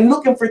cattle and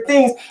looking for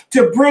things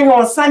to bring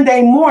on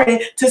Sunday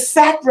morning to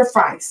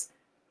sacrifice.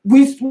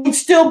 We'd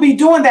still be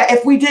doing that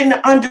if we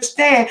didn't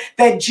understand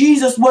that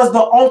Jesus was the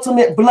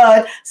ultimate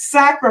blood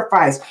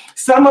sacrifice.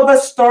 Some of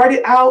us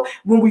started out,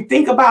 when we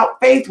think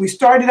about faith, we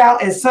started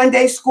out in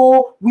Sunday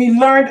school. We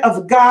learned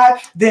of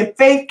God. Then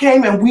faith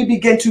came and we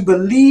began to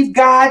believe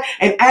God.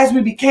 And as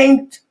we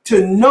became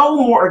to know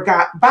more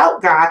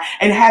about God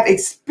and have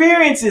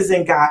experiences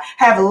in God,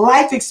 have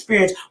life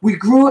experience, we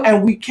grew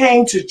and we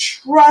came to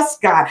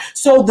trust God.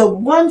 So the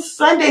one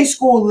Sunday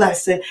school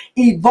lesson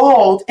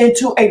evolved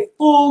into a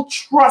full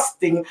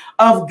trusting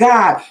of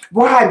God.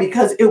 Why?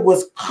 Because it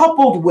was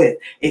coupled with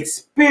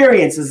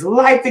experiences,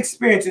 life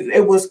experiences.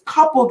 It was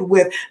coupled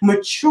with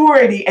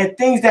maturity and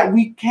things that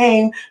we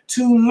came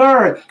to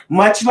learn.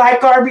 Much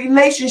like our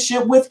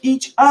relationship with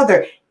each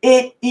other,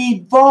 it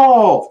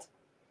evolved.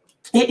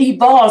 It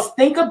evolves.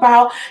 Think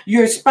about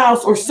your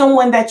spouse or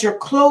someone that you're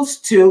close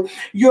to.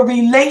 Your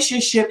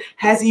relationship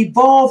has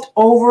evolved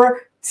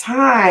over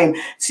time.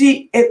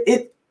 See,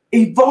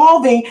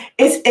 evolving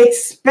is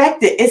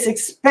expected. It's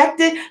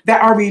expected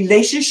that our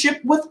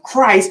relationship with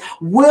Christ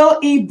will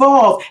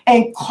evolve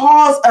and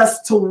cause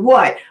us to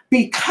what?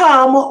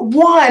 Become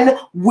one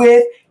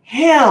with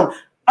him.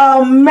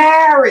 A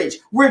marriage.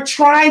 We're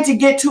trying to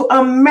get to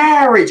a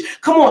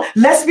marriage. Come on,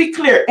 let's be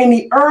clear. In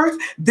the earth,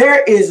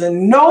 there is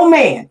no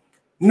man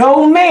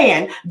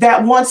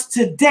that wants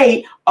to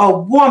date a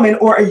woman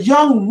or a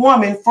young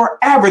woman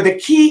forever. The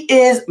key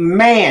is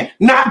man,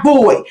 not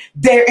boy.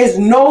 There is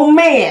no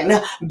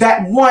man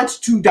that wants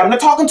to, I'm not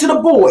talking to the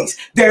boys.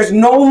 There's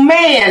no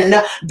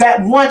man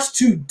that wants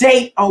to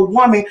date a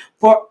woman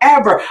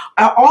forever.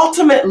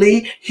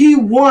 Ultimately, he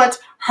wants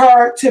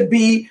her to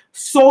be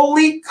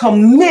solely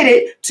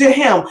committed to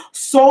him,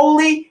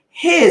 solely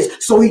his.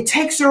 So he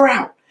takes her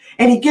out.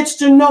 And he gets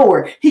to know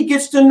her. He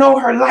gets to know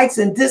her likes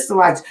and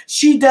dislikes.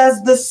 She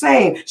does the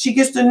same. She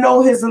gets to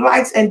know his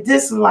likes and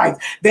dislikes.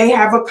 They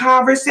have a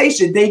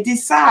conversation. They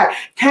decide,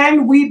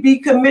 can we be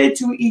committed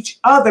to each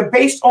other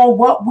based on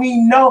what we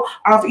know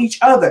of each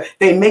other?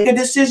 They make a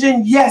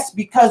decision, yes,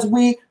 because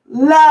we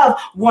love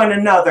one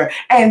another.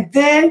 And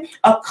then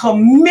a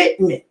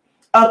commitment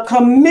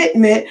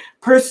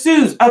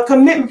pursues,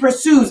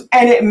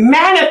 and it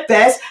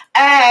manifests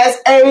as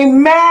a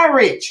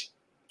marriage.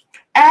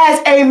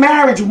 As a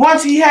marriage,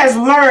 once he has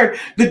learned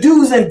the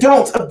do's and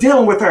don'ts of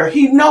dealing with her,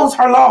 he knows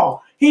her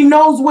law. He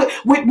knows what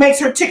makes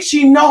her tick.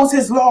 She knows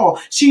his law.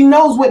 She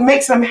knows what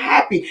makes him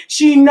happy.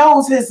 She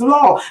knows his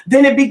law.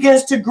 Then it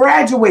begins to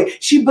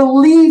graduate. She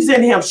believes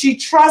in him. She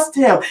trusts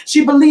him.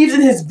 She believes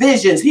in his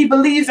visions. He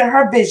believes in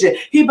her vision.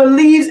 He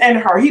believes in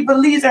her. He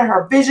believes in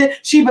her vision.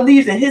 She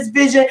believes in his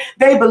vision.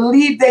 They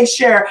believe they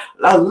share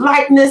a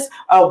likeness,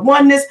 a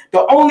oneness.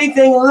 The only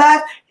thing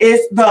left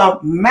is the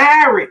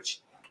marriage.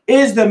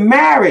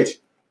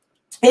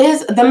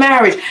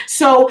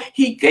 So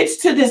he gets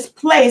to this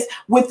place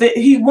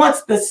he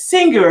wants the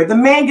singular. The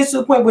man gets to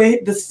the point where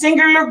the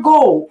singular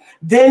goal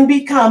then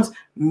becomes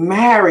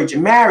marriage,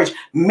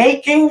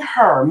 making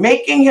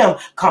him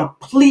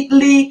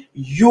completely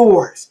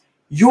yours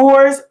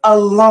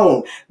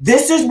alone.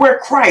 This is where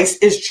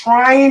Christ is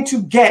trying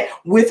to get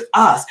with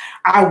us.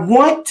 I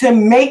want to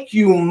make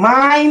you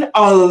mine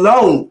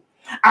alone.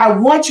 I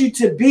want you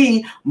to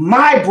be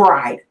my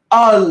bride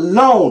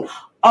alone.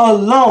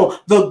 alone.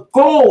 The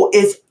goal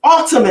is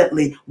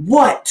ultimately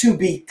what? To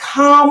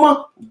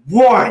become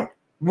one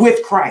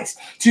with Christ,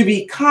 to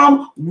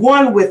become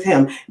one with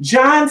him.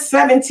 John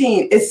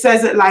 17, it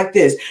says it like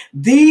this.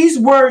 These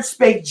words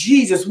spake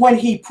Jesus when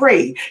he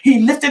prayed. He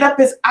lifted up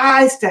his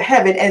eyes to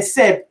heaven and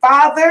said,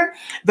 Father,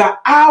 the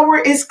hour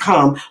is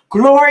come.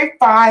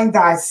 Glorify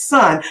thy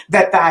Son,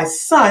 that thy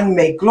Son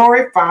may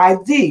glorify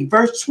thee.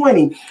 Verse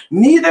 20,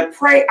 neither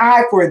pray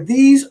I for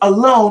these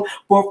alone,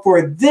 but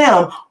for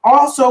them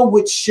also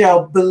which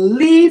shall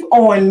believe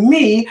on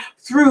me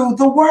through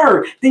the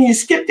word. Then you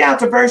skip down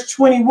to verse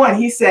 21.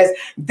 He says,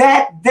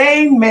 that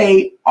they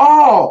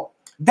all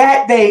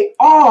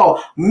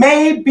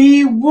may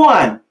be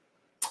one,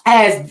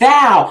 as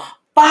thou,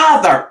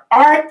 Father,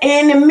 art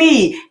in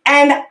me,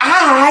 and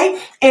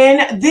I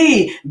in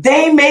thee.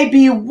 They may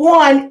be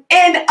one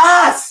in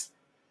us.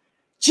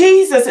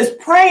 Jesus is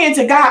praying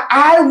to God,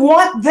 I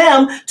want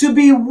them to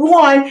be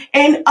one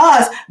in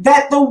us,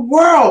 that the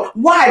world,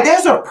 why?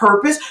 There's a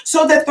purpose,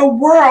 so that the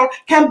world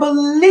can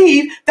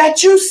believe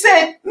that you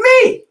sent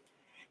me.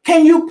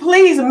 Can you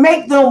please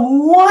make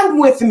them one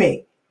with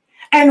me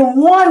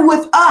and one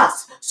with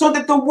us, so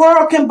that the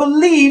world can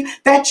believe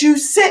that you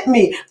sent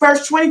me?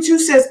 Verse 22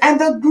 says,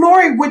 and the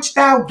glory which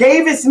thou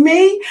gavest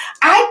me,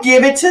 I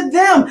give it to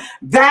them,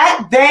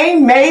 that they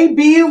may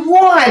be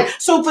one.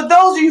 So for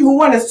those of you who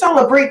want to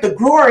celebrate the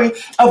glory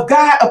of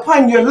God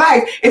upon your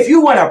life, if you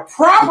want to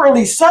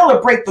properly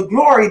celebrate the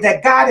glory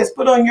that God has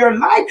put on your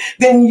life,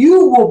 then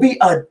you will be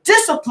a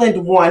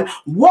disciplined one,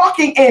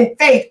 walking in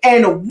faith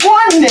and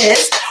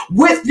oneness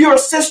with your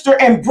sister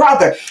and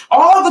brother.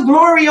 All the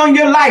glory on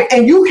your life,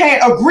 and you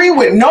can't agree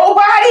with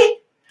nobody.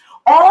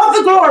 All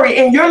the glory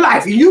in your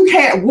life, you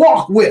can't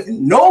walk with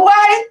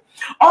nobody.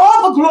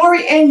 All the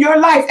glory in your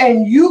life,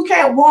 and you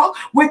can't walk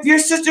with your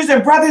sisters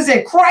and brothers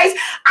in Christ.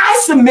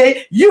 I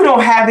submit you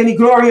don't have any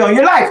glory on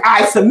your life.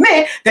 I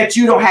submit that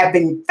you don't have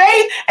any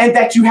faith and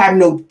that you have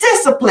no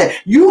discipline.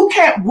 You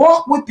can't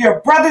walk with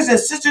your brothers and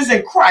sisters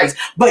in Christ,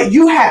 but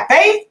you have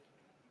faith.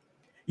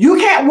 You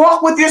can't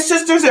walk with your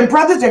sisters and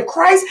brothers in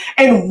Christ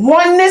in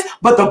oneness,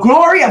 but the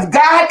glory of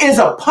God is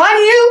upon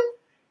you.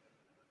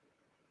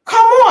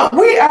 Come on,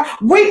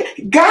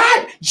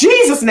 God,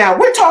 Jesus now,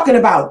 we're talking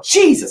about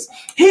Jesus.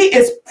 He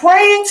is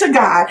praying to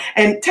God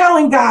and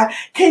telling God,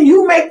 can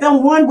you make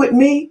them one with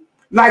me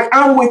like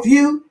I'm with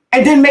you,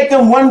 and then make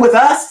them one with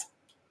us?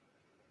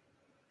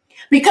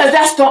 Because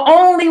that's the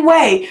only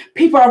way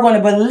people are going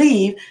to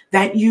believe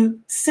that you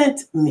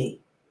sent me.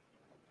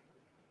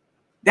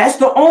 That's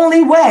the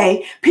only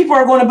way people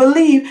are going to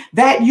believe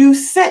that you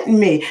sent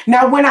me.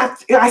 Now, when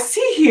I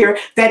see here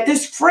that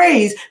this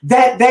phrase,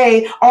 that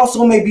they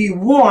also may be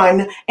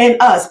one in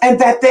us, and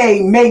that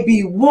they may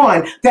be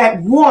one,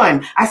 that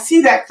one, I see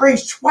that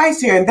phrase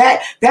twice here. And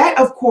that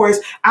of course,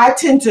 I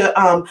tend to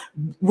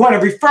want to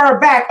refer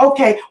back.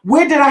 Okay,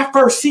 where did I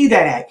first see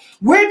that at?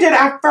 Where did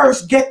I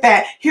first get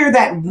that, hear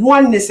that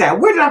oneness at?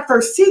 Where did I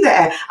first see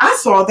that at? I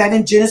saw that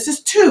in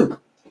Genesis 2.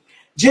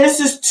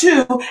 Genesis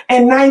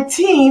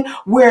 2:19,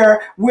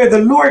 where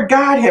the Lord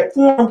God had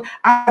formed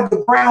out of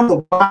the ground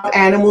the wild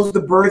animals, the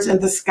birds, and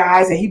the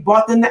skies, and he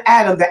brought them to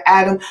Adam, that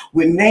Adam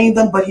would name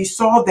them, but he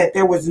saw that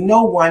there was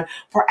no one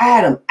for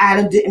Adam.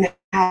 Adam didn't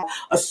have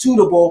a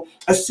suitable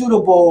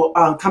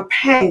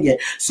companion.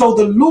 So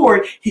the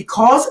Lord, he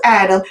caused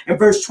Adam in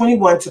verse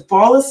 21 to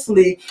fall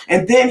asleep,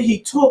 and then he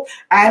took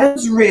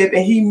Adam's rib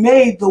and he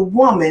made the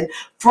woman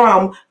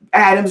from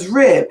Adam's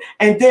rib.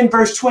 And then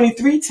verse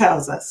 23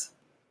 tells us,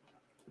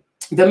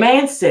 the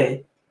man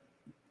said,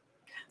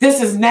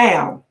 this is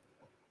now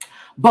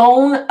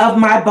bone of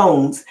my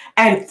bones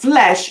and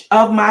flesh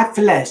of my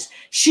flesh.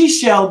 She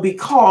shall be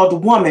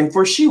called woman,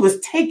 for she was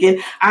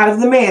taken out of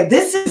the man.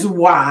 This is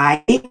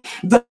why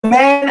the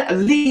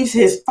man leaves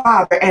his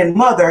father and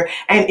mother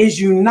and is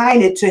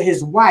united to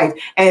his wife,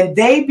 and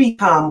they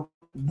become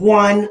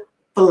one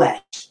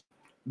flesh.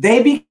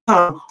 They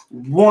become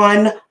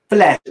one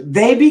flesh.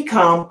 They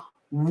become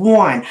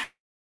one.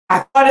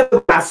 I thought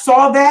when I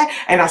saw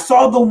that, and I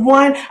saw the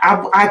one,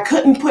 I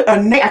couldn't put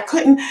a name. I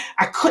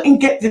couldn't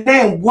get the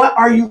name. What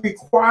are you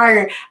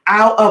requiring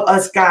out of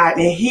us, God?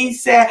 And he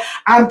said,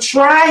 I'm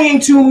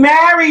trying to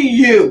marry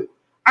you.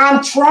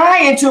 I'm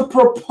trying to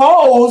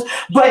propose,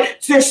 but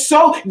there's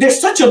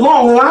such a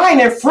long line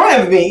in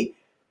front of me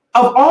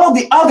of all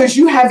the others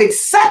you have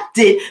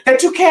accepted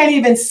that you can't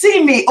even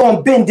see me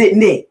on bended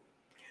knee.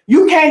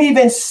 You can't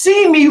even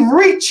see me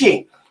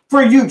reaching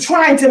for you,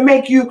 trying to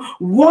make you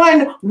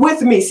one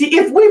with me. See,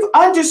 if we've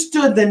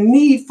understood the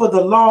need for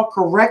the law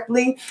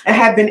correctly and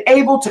have been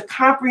able to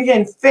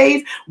comprehend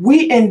faith,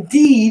 we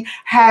indeed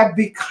have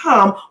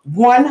become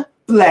one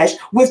flesh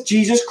with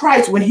Jesus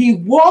Christ when he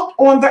walked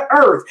on the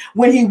earth.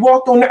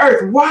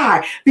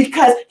 Why?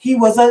 Because he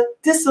was a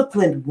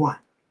disciplined one.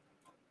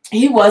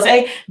 He was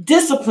a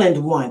disciplined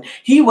one.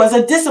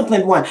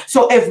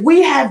 So if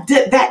we have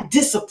that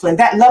discipline,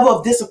 that level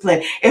of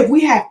discipline, if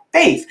we have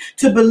faith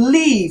to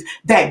believe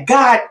that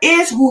God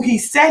is who he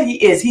said he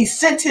is, he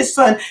sent his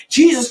son,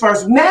 Jesus,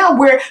 first. Now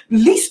we're at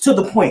least to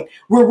the point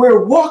where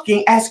we're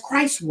walking as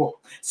Christ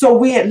walked. So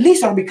we at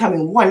least are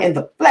becoming one in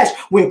the flesh.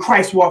 When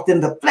Christ walked in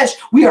the flesh,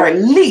 we are at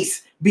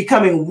least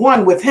becoming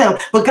one with him.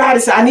 But God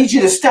has said, I need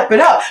you to step it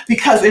up,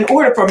 because in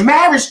order for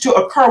marriage to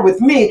occur with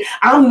me,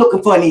 I'm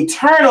looking for an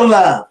eternal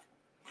love.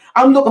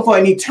 I'm looking for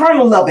an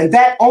eternal love. And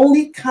that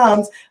only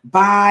comes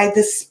by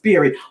the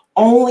Spirit,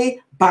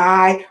 only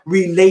by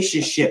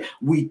relationship.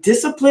 We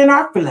discipline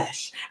our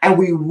flesh and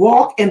we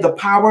walk in the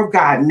power of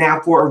God. Now,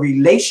 for a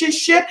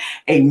relationship,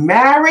 a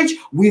marriage,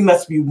 we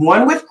must be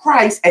one with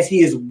Christ as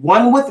he is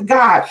one with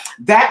God.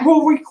 That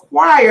will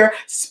require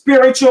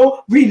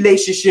spiritual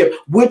relationship,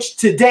 which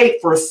today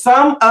for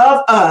some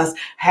of us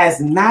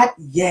has not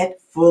yet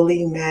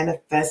fully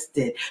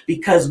manifested,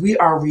 because we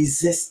are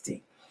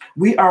resisting.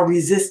 We are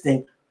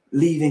resisting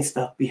leaving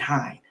stuff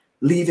behind,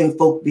 leaving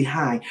folk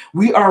behind.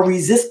 We are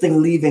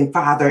resisting leaving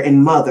father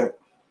and mother,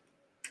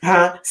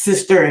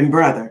 sister and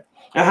brother,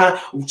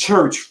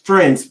 church,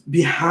 friends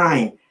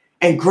behind,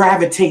 and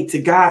gravitate to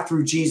God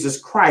through Jesus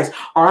Christ.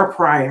 Our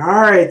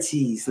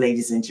priorities,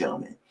 ladies and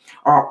gentlemen,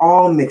 are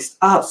all mixed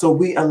up. So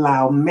we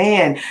allow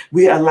man,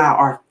 we allow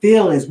our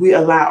feelings, we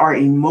allow our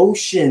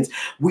emotions,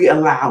 we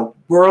allow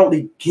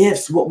worldly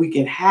gifts, what we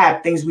can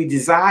have, things we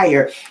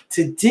desire,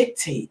 to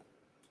dictate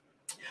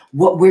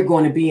what we're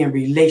going to be in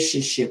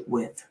relationship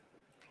with.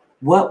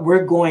 What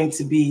we're going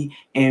to be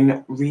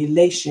in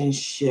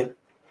relationship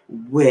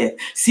with.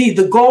 See,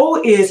 the goal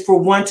is for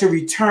one to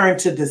return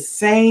to the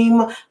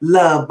same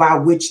love by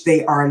which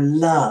they are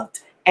loved,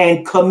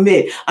 and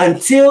commit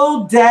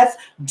until death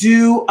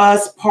do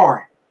us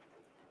part.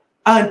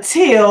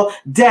 Until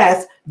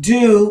death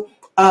do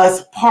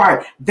us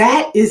part.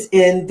 That is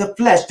in the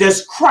flesh.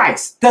 Does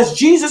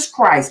Jesus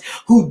Christ,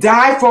 who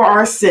died for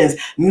our sins,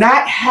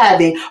 not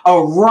having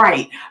a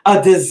right,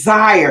 a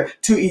desire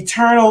to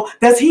eternal,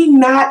 does he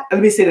not,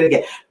 let me say that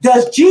again.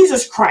 Does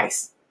Jesus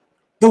Christ,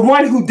 the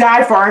one who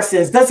died for our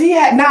sins, does he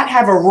not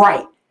have a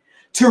right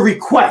to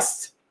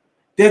request?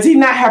 Does he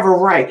not have a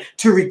right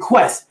to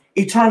request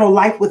eternal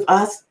life with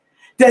us?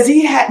 Does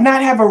he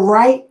not have a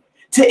right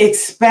to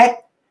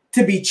expect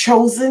to be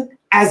chosen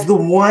as the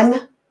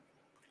one?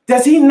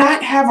 Does he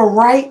not have a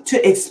right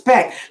to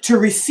expect to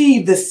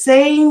receive the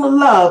same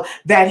love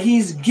that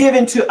he's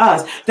given to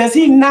us? Does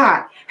he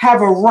not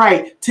have a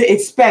right to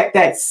expect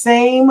that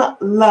same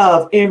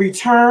love in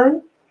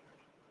return?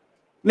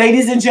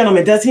 Ladies and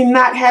gentlemen, does he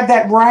not have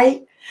that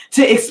right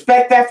to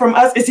expect that from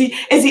us? Is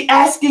he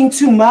asking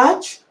too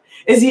much?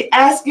 Is he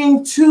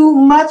asking too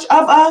much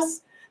of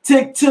us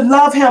to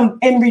love him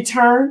in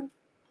return?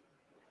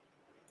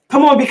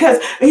 Come on, because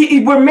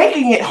we're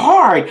making it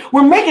hard.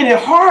 We're making it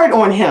hard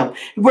on him.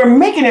 We're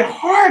making it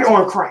hard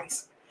on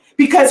Christ,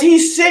 because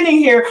he's sitting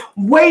here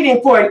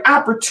waiting for an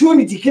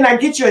opportunity. Can I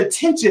get your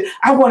attention?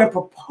 I want to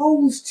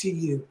propose to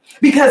you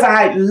because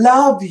I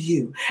love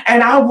you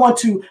and I want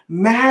to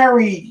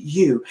marry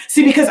you.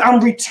 See, because I'm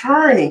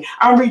returning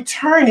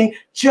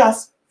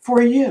just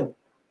for you.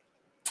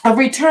 I'm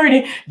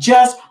returning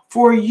just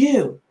for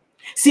you.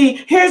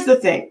 See, here's the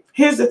thing.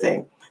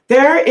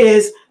 There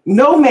is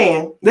no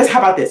man, how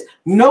about this?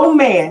 No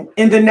man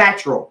in the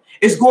natural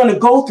is going to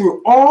go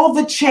through all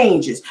the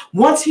changes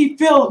once he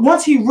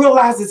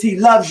realizes he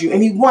loves you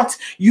and he wants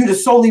you to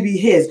solely be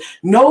his.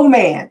 No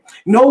man,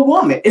 no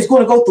woman is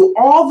going to go through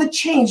all the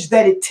change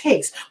that it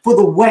takes for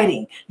the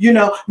wedding. You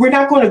know, we're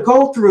not going to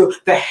go through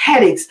the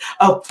headaches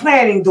of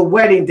planning the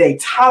wedding day,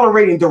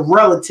 tolerating the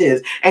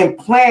relatives, and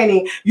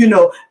planning,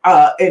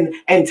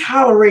 and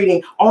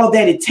tolerating all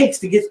that it takes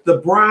to get the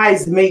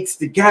bridesmaids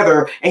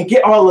together and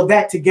get all of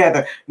that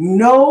together.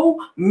 No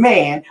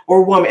man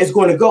or woman is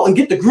going to go and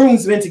get the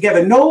groomsmen together.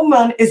 No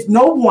one is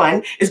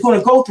going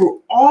to go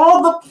through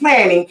all the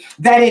planning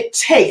that it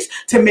takes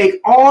to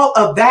make all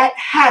of that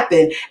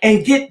happen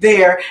and get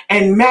there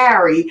and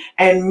marry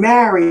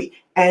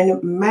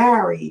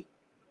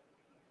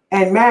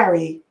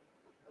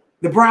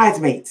the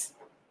bridesmaids.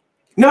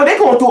 No, they're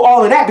going through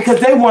all of that because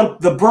they want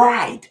the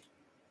bride.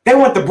 They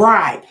want the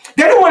bride.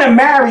 They don't want to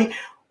marry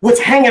what's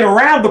hanging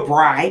around the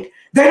bride.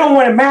 They don't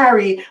want to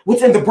marry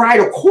what's in the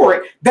bridal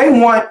court. They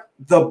want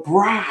the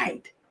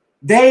bride.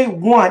 They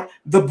want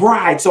the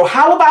bride. So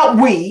how about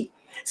we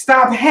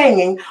stop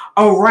hanging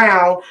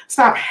around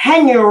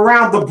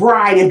the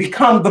bride and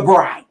become the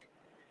bride?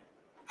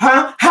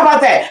 Huh? How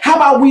about that? How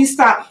about we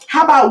stop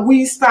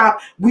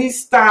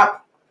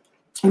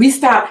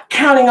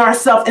counting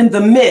ourselves in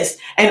the midst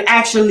and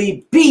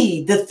actually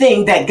be the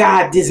thing that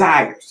God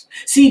desires?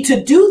 See, to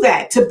be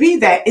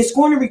that, it's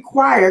going to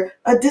require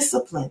a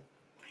discipline.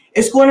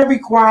 It's going to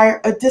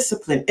require a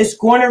discipline. It's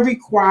going to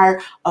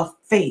require a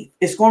faith.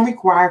 It's going to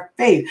require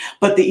faith.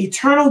 But the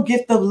eternal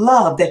gift of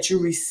love that you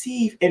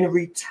receive in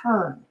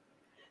return,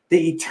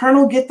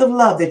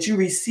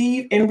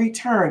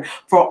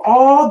 for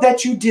all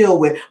that you deal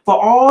with, for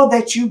all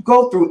that you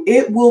go through,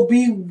 it will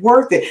be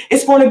worth it.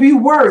 It's going to be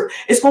worth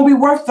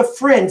the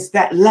friends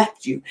that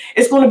left you.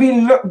 It's going to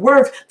be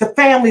worth the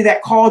family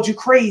that called you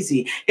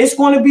crazy. It's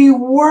going to be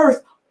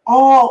worth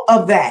all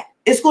of that.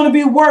 It's going to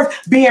be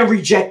worth being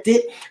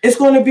rejected. It's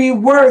going to be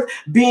worth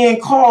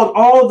being called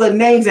all the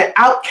names that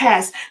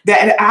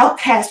an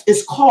outcast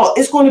is called.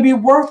 It's going to be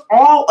worth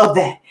all of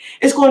that.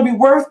 It's going to be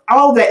worth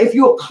all of that if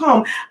you'll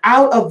come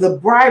out of the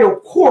bridal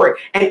court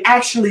and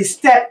actually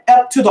step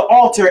up to the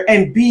altar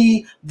and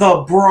be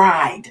the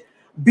bride.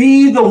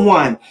 Be the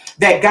one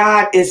that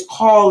God is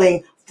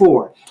calling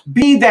for.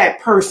 Be that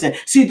person.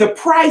 See, the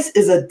price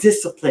is a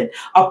discipline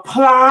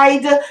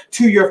applied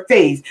to your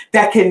faith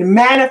that can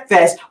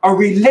manifest a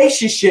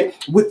relationship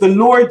with the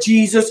Lord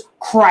Jesus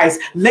Christ.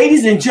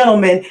 Ladies and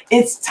gentlemen,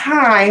 it's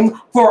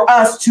time for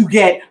us to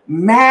get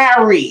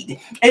married.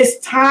 It's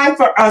time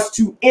for us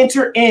to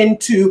enter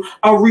into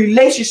a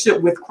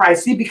relationship with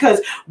Christ. See, because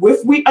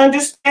if we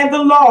understand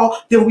the law,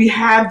 then we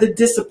have the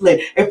discipline.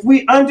 If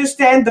we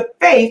understand the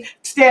faith,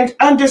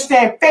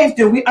 understand faith,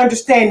 then we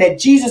understand that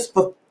Jesus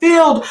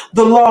fulfilled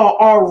the law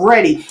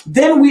already.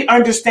 Then we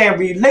understand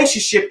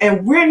relationship,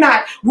 and we're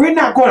not going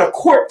to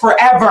court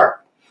forever.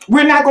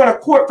 We're not going to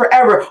court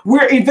forever.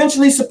 We're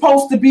eventually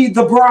supposed to be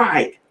the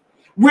bride.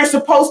 We're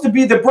supposed to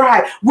be the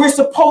bride. We're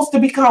supposed to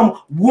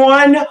become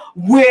one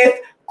with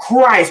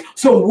Christ.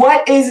 So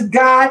what is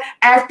God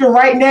after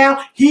right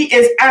now? He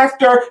is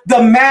after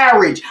the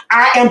marriage.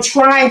 I am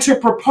trying to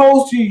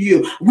propose to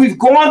you. We've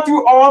gone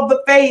through all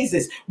the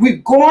phases.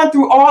 We've gone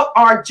through all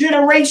our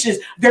generations.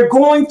 They're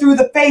going through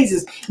the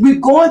phases. We've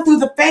gone through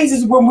the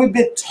phases when we've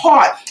been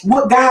taught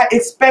what God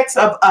expects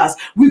of us.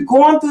 We've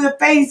gone through the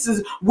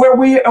phases where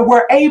we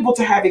were able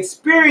to have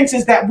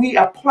experiences that we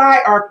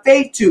apply our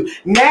faith to.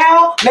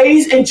 Now,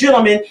 ladies and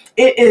gentlemen,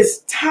 it is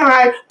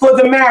time for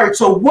the marriage.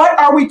 So what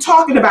are we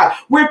talking about?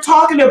 We're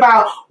talking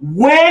about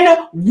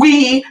when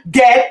we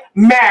get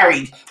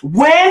married.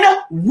 When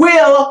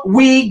will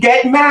we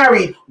get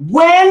married?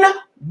 When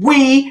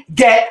we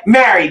get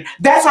married.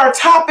 That's our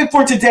topic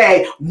for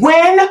today.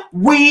 When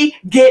we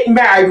get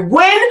married.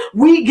 When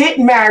we get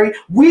married,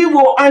 we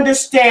will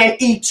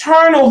understand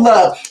eternal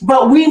love,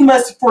 but we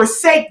must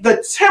forsake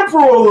the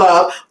temporal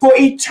love for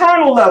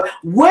eternal love.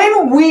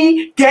 When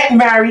we get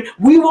married,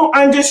 we will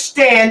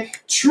understand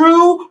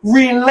true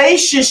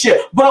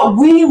relationship, but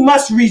we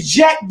must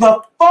reject the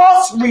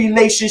false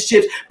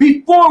relationships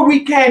before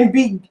we can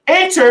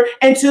enter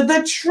into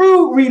the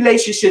true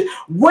relationship.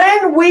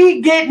 When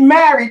we get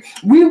married,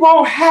 we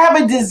won't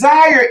have a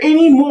desire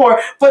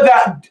anymore for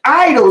the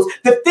idols,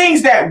 the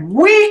things that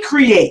we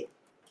create,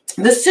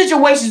 the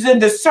situations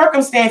and the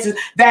circumstances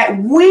that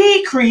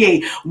we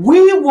create.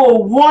 We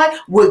will want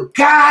what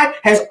God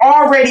has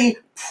already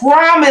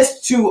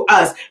promised to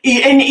us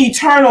in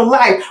eternal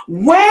life.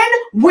 When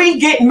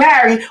we get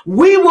married,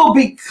 we will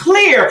be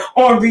clear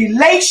on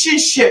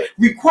relationship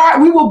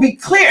required. We will be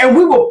clear and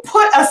we will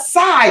put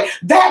aside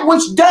that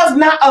which does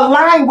not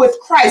align with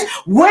Christ.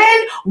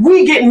 When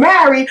we get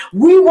married,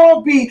 we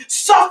won't be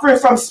suffering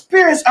from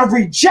spirits of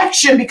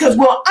rejection because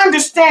we'll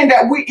understand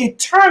that we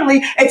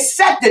eternally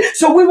accepted.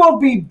 So we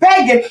won't be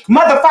begging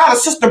mother, father,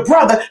 sister,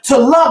 brother to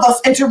love us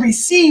and to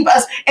receive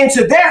us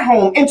into their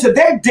home, into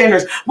their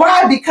dinners.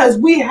 Why? Because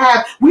we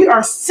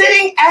are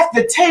sitting at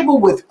the table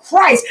with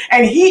Christ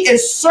and he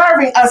is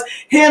serving us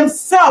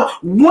himself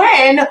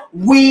when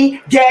we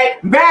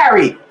get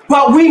married.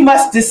 But we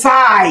must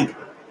decide.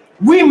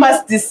 We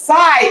must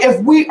decide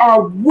if we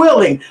are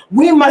willing.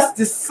 We must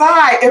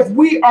decide if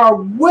we are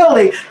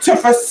willing to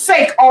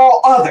forsake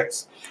all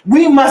others.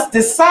 We must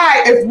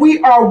decide if we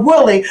are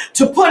willing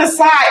to put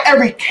aside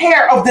every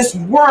care of this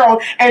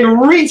world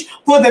and reach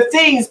for the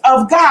things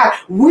of God.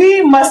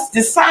 We must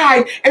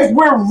decide if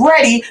we're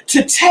ready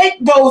to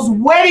take those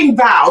wedding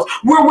vows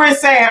where we're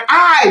saying,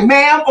 I,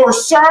 ma'am or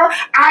sir,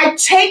 I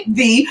take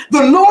thee,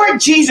 the Lord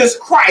Jesus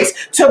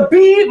Christ, to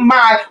be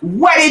my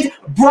wedded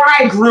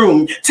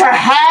bridegroom, to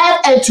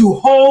have and to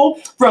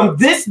hold from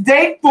this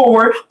day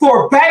forward,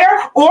 for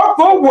better or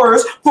for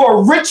worse,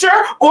 for richer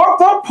or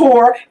for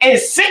poor, in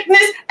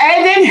sickness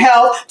and in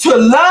health, to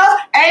love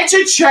and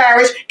to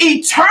cherish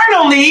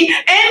eternally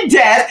in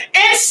death,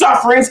 in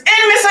sufferings,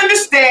 in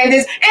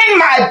misunderstandings, in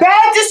my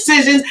bad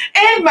decisions,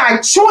 in my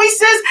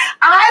choices.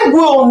 I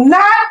will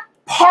not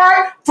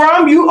part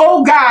from you,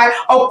 O God,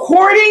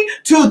 according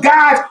to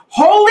God's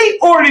holy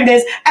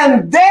ordinance,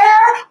 and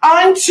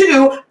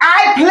thereunto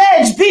I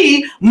pledge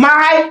thee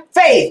my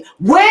faith.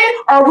 When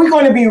are we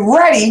going to be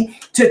ready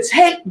to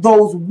take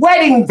those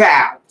wedding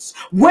vows?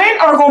 When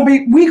are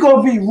we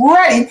going to be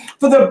ready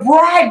for the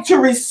bride to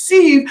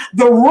receive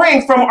the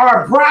ring from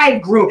our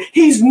bridegroom?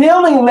 He's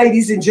kneeling,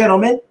 ladies and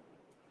gentlemen.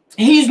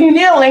 He's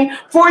kneeling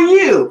for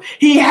you.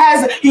 He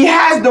has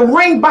the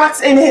ring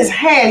box in his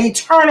hand.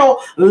 Eternal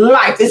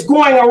life is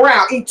going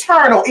around.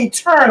 Eternal.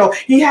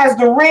 He has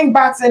the ring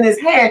box in his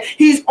hand.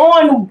 He's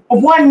on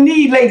one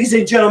knee, ladies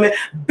and gentlemen.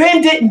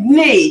 Bended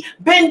knee,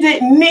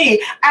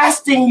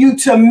 asking you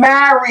to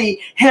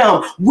marry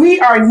him. We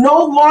are no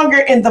longer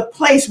in the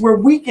place where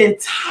we can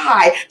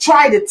try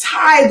to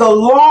tie the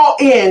law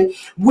in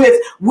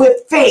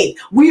with faith.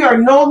 We are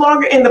no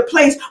longer in the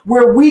place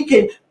where we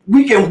can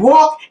We can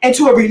walk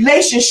into a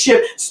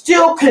relationship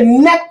still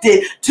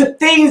connected to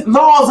things,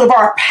 laws of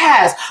our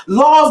past,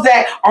 laws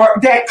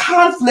that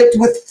conflict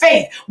with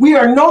faith. We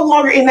are no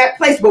longer in that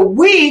place, but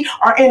we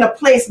are in a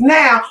place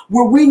now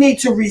where we need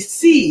to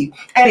receive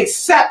and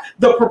accept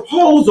the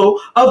proposal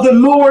of the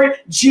Lord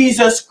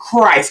Jesus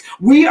Christ.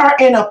 We are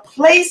in a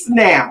place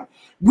now.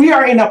 We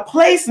are in a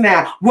place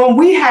now when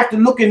we have to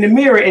look in the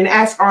mirror and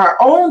ask our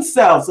own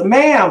selves,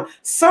 ma'am,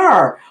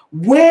 sir,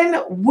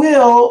 when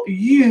will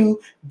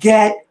you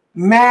get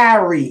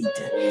married?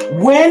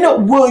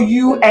 When will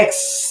you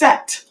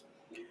accept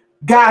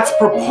God's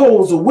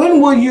proposal?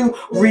 When will you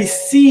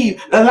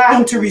allow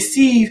him to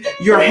receive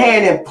your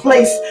hand and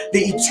place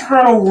the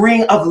eternal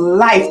ring of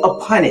life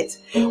upon it?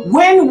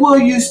 When will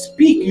you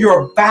speak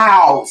your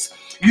vows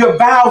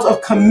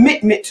of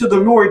commitment to the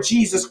Lord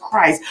Jesus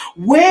Christ?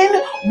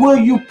 When will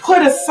you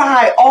put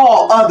aside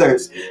all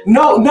others?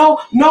 No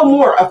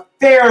more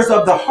affairs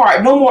of the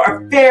heart, no more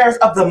affairs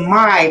of the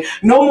mind,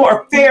 no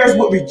more affairs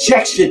with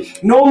rejection,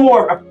 no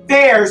more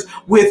affairs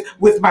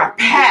with my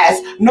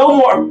past, no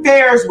more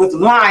affairs with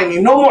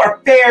lying, no more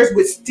affairs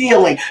with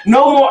stealing,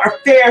 no more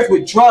affairs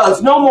with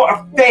drugs, no more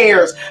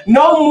affairs,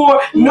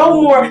 no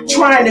more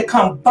trying to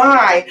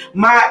combine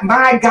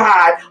my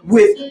God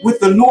with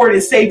the Lord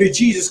and Savior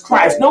Jesus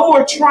Christ. No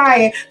more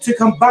trying to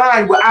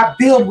combine what I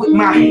build with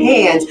my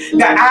hands,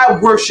 that I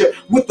worship,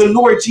 with the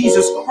Lord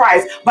Jesus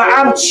Christ. But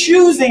I'm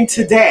choosing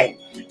today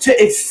to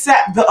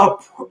accept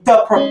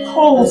the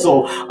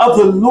proposal of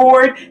the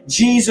Lord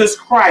Jesus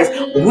Christ.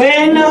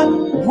 When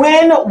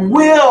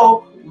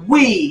will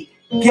we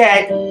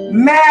get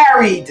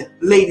married,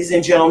 ladies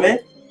and gentlemen?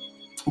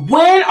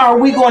 When are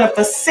we going to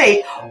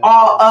forsake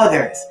all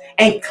others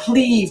and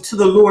cleave to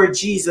the Lord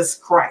Jesus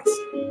Christ?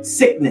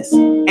 Sickness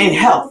and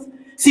health.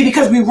 See,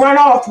 because we run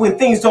off when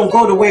things don't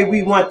go the way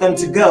we want them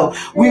to go.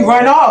 We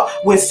run off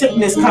when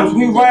sickness comes.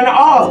 We run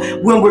off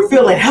when we're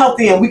feeling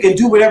healthy and we can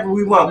do whatever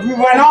we want. We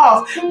run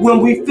off when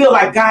we feel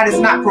like God is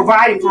not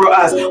providing for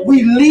us.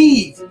 We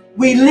leave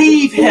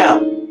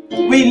him.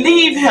 We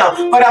leave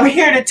him. But I'm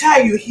here to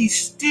tell you, he's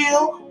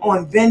still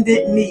on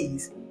bended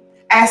knees,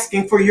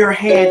 asking for your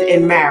hand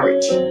in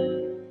marriage.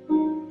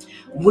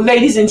 Well,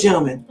 ladies and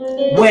gentlemen,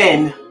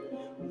 when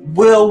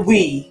will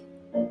we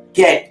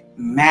get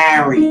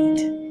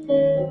married?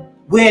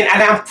 When,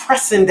 and I'm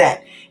pressing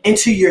that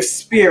into your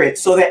spirit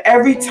so that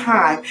every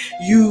time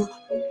you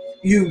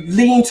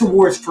lean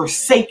towards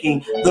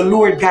forsaking the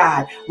Lord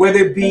God, whether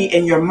it be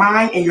in your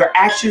mind, in your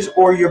actions,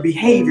 or your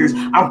behaviors,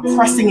 I'm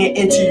pressing it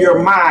into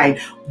your mind.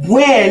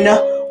 When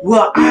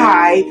will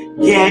I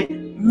get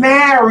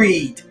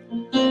married?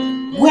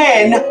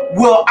 When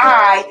will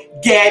I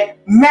get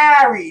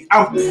married?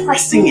 I'm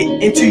pressing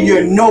it into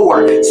your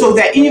knower so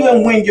that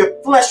even when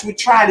your flesh would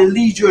try to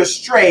lead you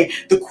astray,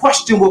 the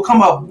question will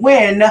come up,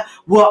 when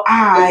will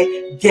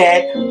I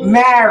get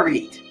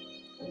married?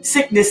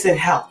 Sickness and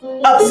health,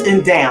 ups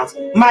and downs,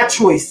 my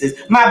choices,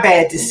 my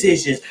bad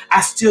decisions.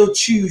 I still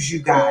choose you,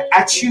 God.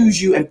 I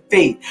choose you in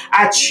faith.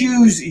 I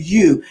choose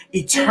you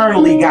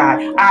eternally,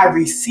 God. I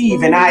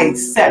receive and I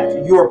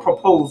accept your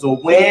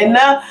proposal. When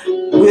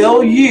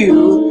will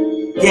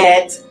you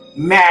get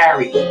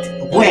married?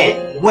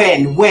 When?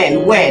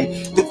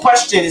 The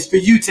question is for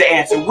you to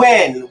answer.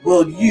 When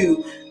will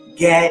you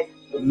get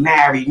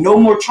married? No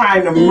more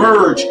trying to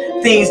merge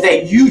things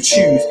that you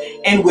choose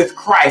in with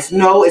Christ.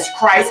 No, it's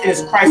Christ and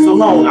it's Christ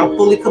alone. I'm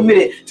fully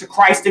committed to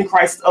Christ and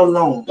Christ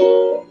alone.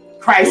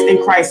 Christ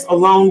and Christ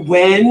alone.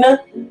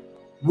 When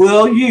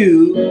will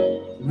you?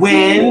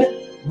 When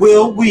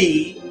will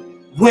we?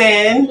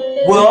 When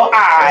will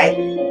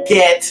I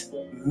get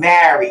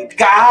married?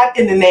 God,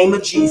 in the name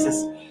of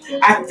Jesus,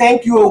 I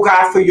thank you, oh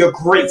God, for your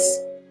grace.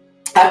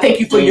 I thank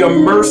you for your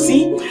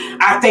mercy.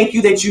 I thank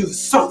you that you've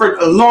suffered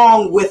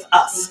along with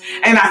us.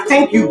 And I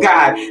thank you,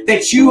 God,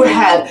 that you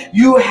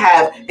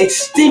have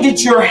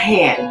extended your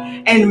hand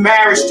in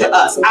marriage to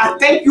us. I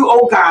thank you,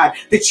 oh God,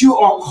 that you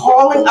are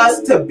calling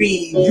us to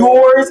be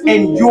yours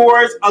and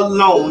yours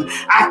alone.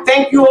 I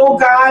thank you, oh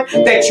God,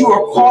 that you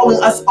are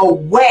calling us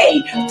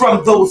away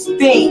from those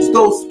things,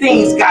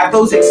 God,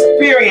 those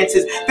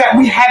experiences that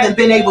we haven't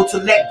been able to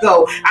let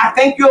go. I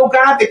thank you, oh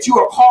God, that you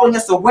are calling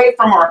us away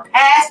from our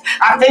past.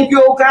 I thank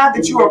you, oh God,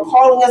 that you are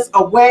calling us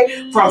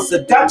away from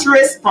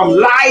seductress, from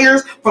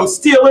liars, from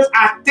stealers.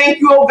 I thank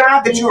you, oh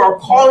God, that you are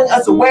calling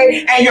us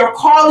away and you're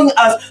calling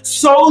us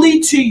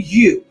solely to you.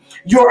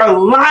 You're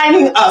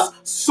aligning us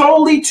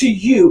solely to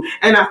you.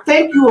 And I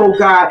thank you, oh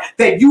God,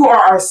 that you are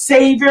our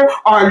Savior,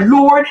 our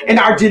Lord, and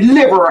our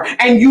deliverer.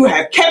 And you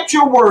have kept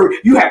your word.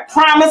 You have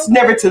promised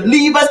never to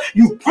leave us.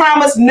 You've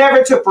promised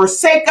never to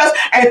forsake us.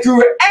 And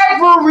through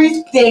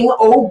everything,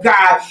 oh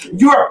God,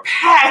 your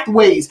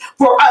pathways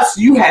for us,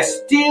 you have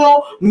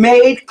still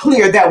made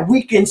clear that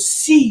we can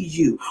see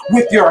you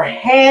with your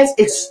hands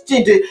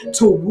extended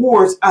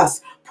towards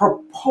us,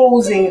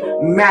 proposing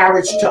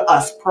marriage to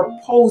us,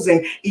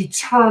 proposing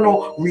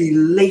eternal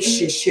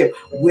relationship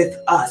with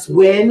us.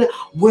 When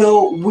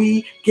will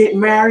we get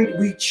married?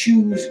 We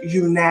choose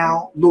you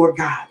now, Lord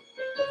God.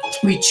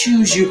 We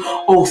choose you,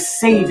 oh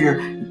Savior,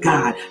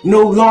 God.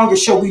 No longer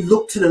shall we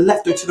look to the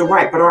left or to the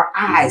right, but our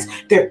eyes,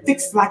 they're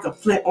fixed like a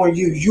flint on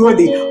you. You're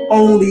the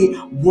only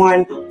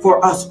one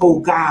for us, oh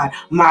God.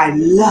 My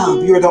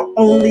love, you're the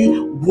only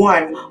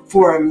one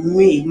for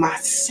me. My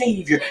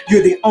Savior,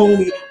 you're the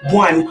only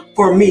one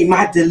for me.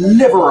 My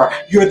deliverer,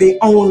 you're the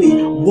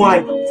only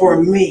one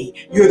for me.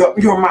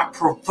 You're my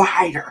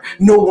provider.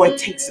 No one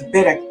takes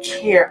better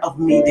care of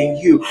me than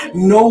you.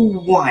 No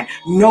one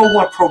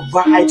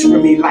provides for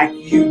me like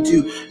you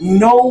do.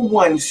 No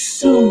one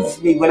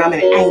soothes me when I'm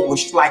in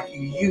anguish like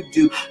you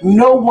do.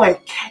 No one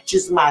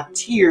catches my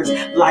tears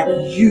like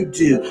you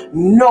do.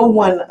 No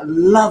one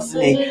loves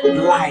me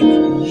like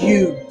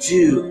you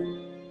do.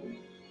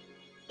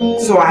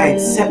 So I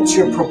accept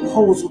your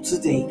proposal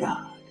today,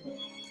 God.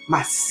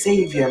 My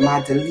Savior,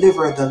 my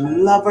deliverer, the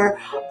lover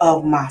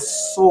of my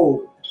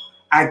soul.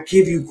 I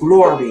give you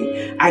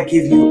glory. I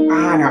give you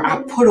honor.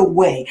 I put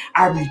away.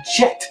 I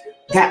reject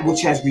that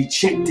which has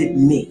rejected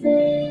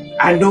me.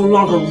 I no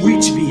longer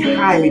reach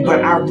behind me,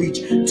 but I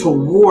reach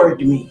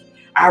toward me.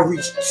 I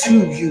reach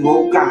to you,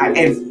 oh God,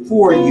 and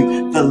for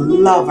you, the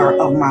lover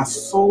of my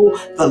soul,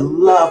 the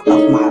love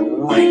of my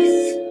life.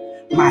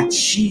 My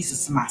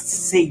Jesus, my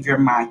Savior,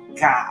 my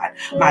God,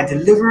 my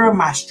deliverer,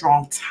 my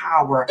strong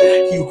tower.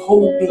 You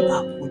hold me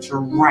up with your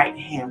right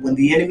hand. When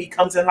the enemy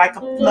comes in like a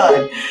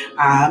flood,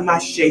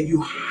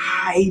 you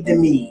hide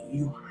me.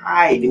 You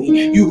hide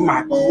me. You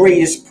my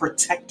greatest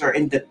protector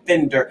and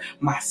defender,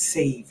 my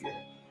Savior.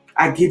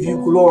 I give you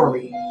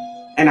glory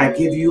and I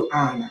give you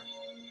honor.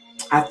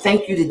 I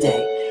thank you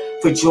today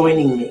for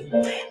joining me.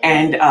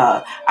 And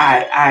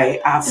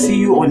I'll see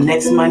you on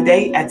next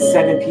Monday at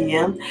 7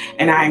 p.m.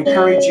 And I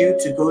encourage you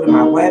to go to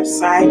my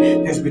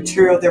website. There's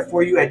material there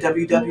for you at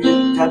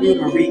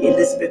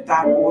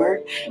www.marieelizabeth.org.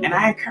 And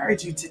I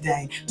encourage you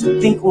today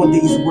to think on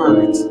these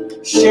words.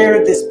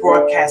 Share this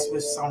broadcast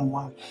with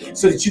someone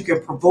so that you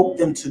can provoke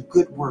them to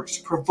good works,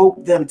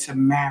 provoke them to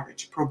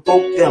marriage,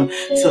 provoke them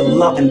to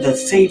loving the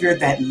Savior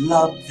that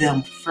loved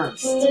them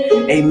first.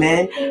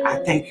 Amen. I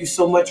thank you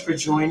so much for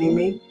joining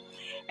me.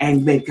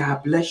 And may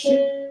God bless you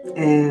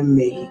and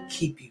may He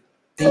keep you.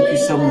 Thank you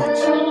so much.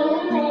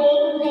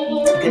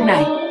 Good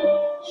night.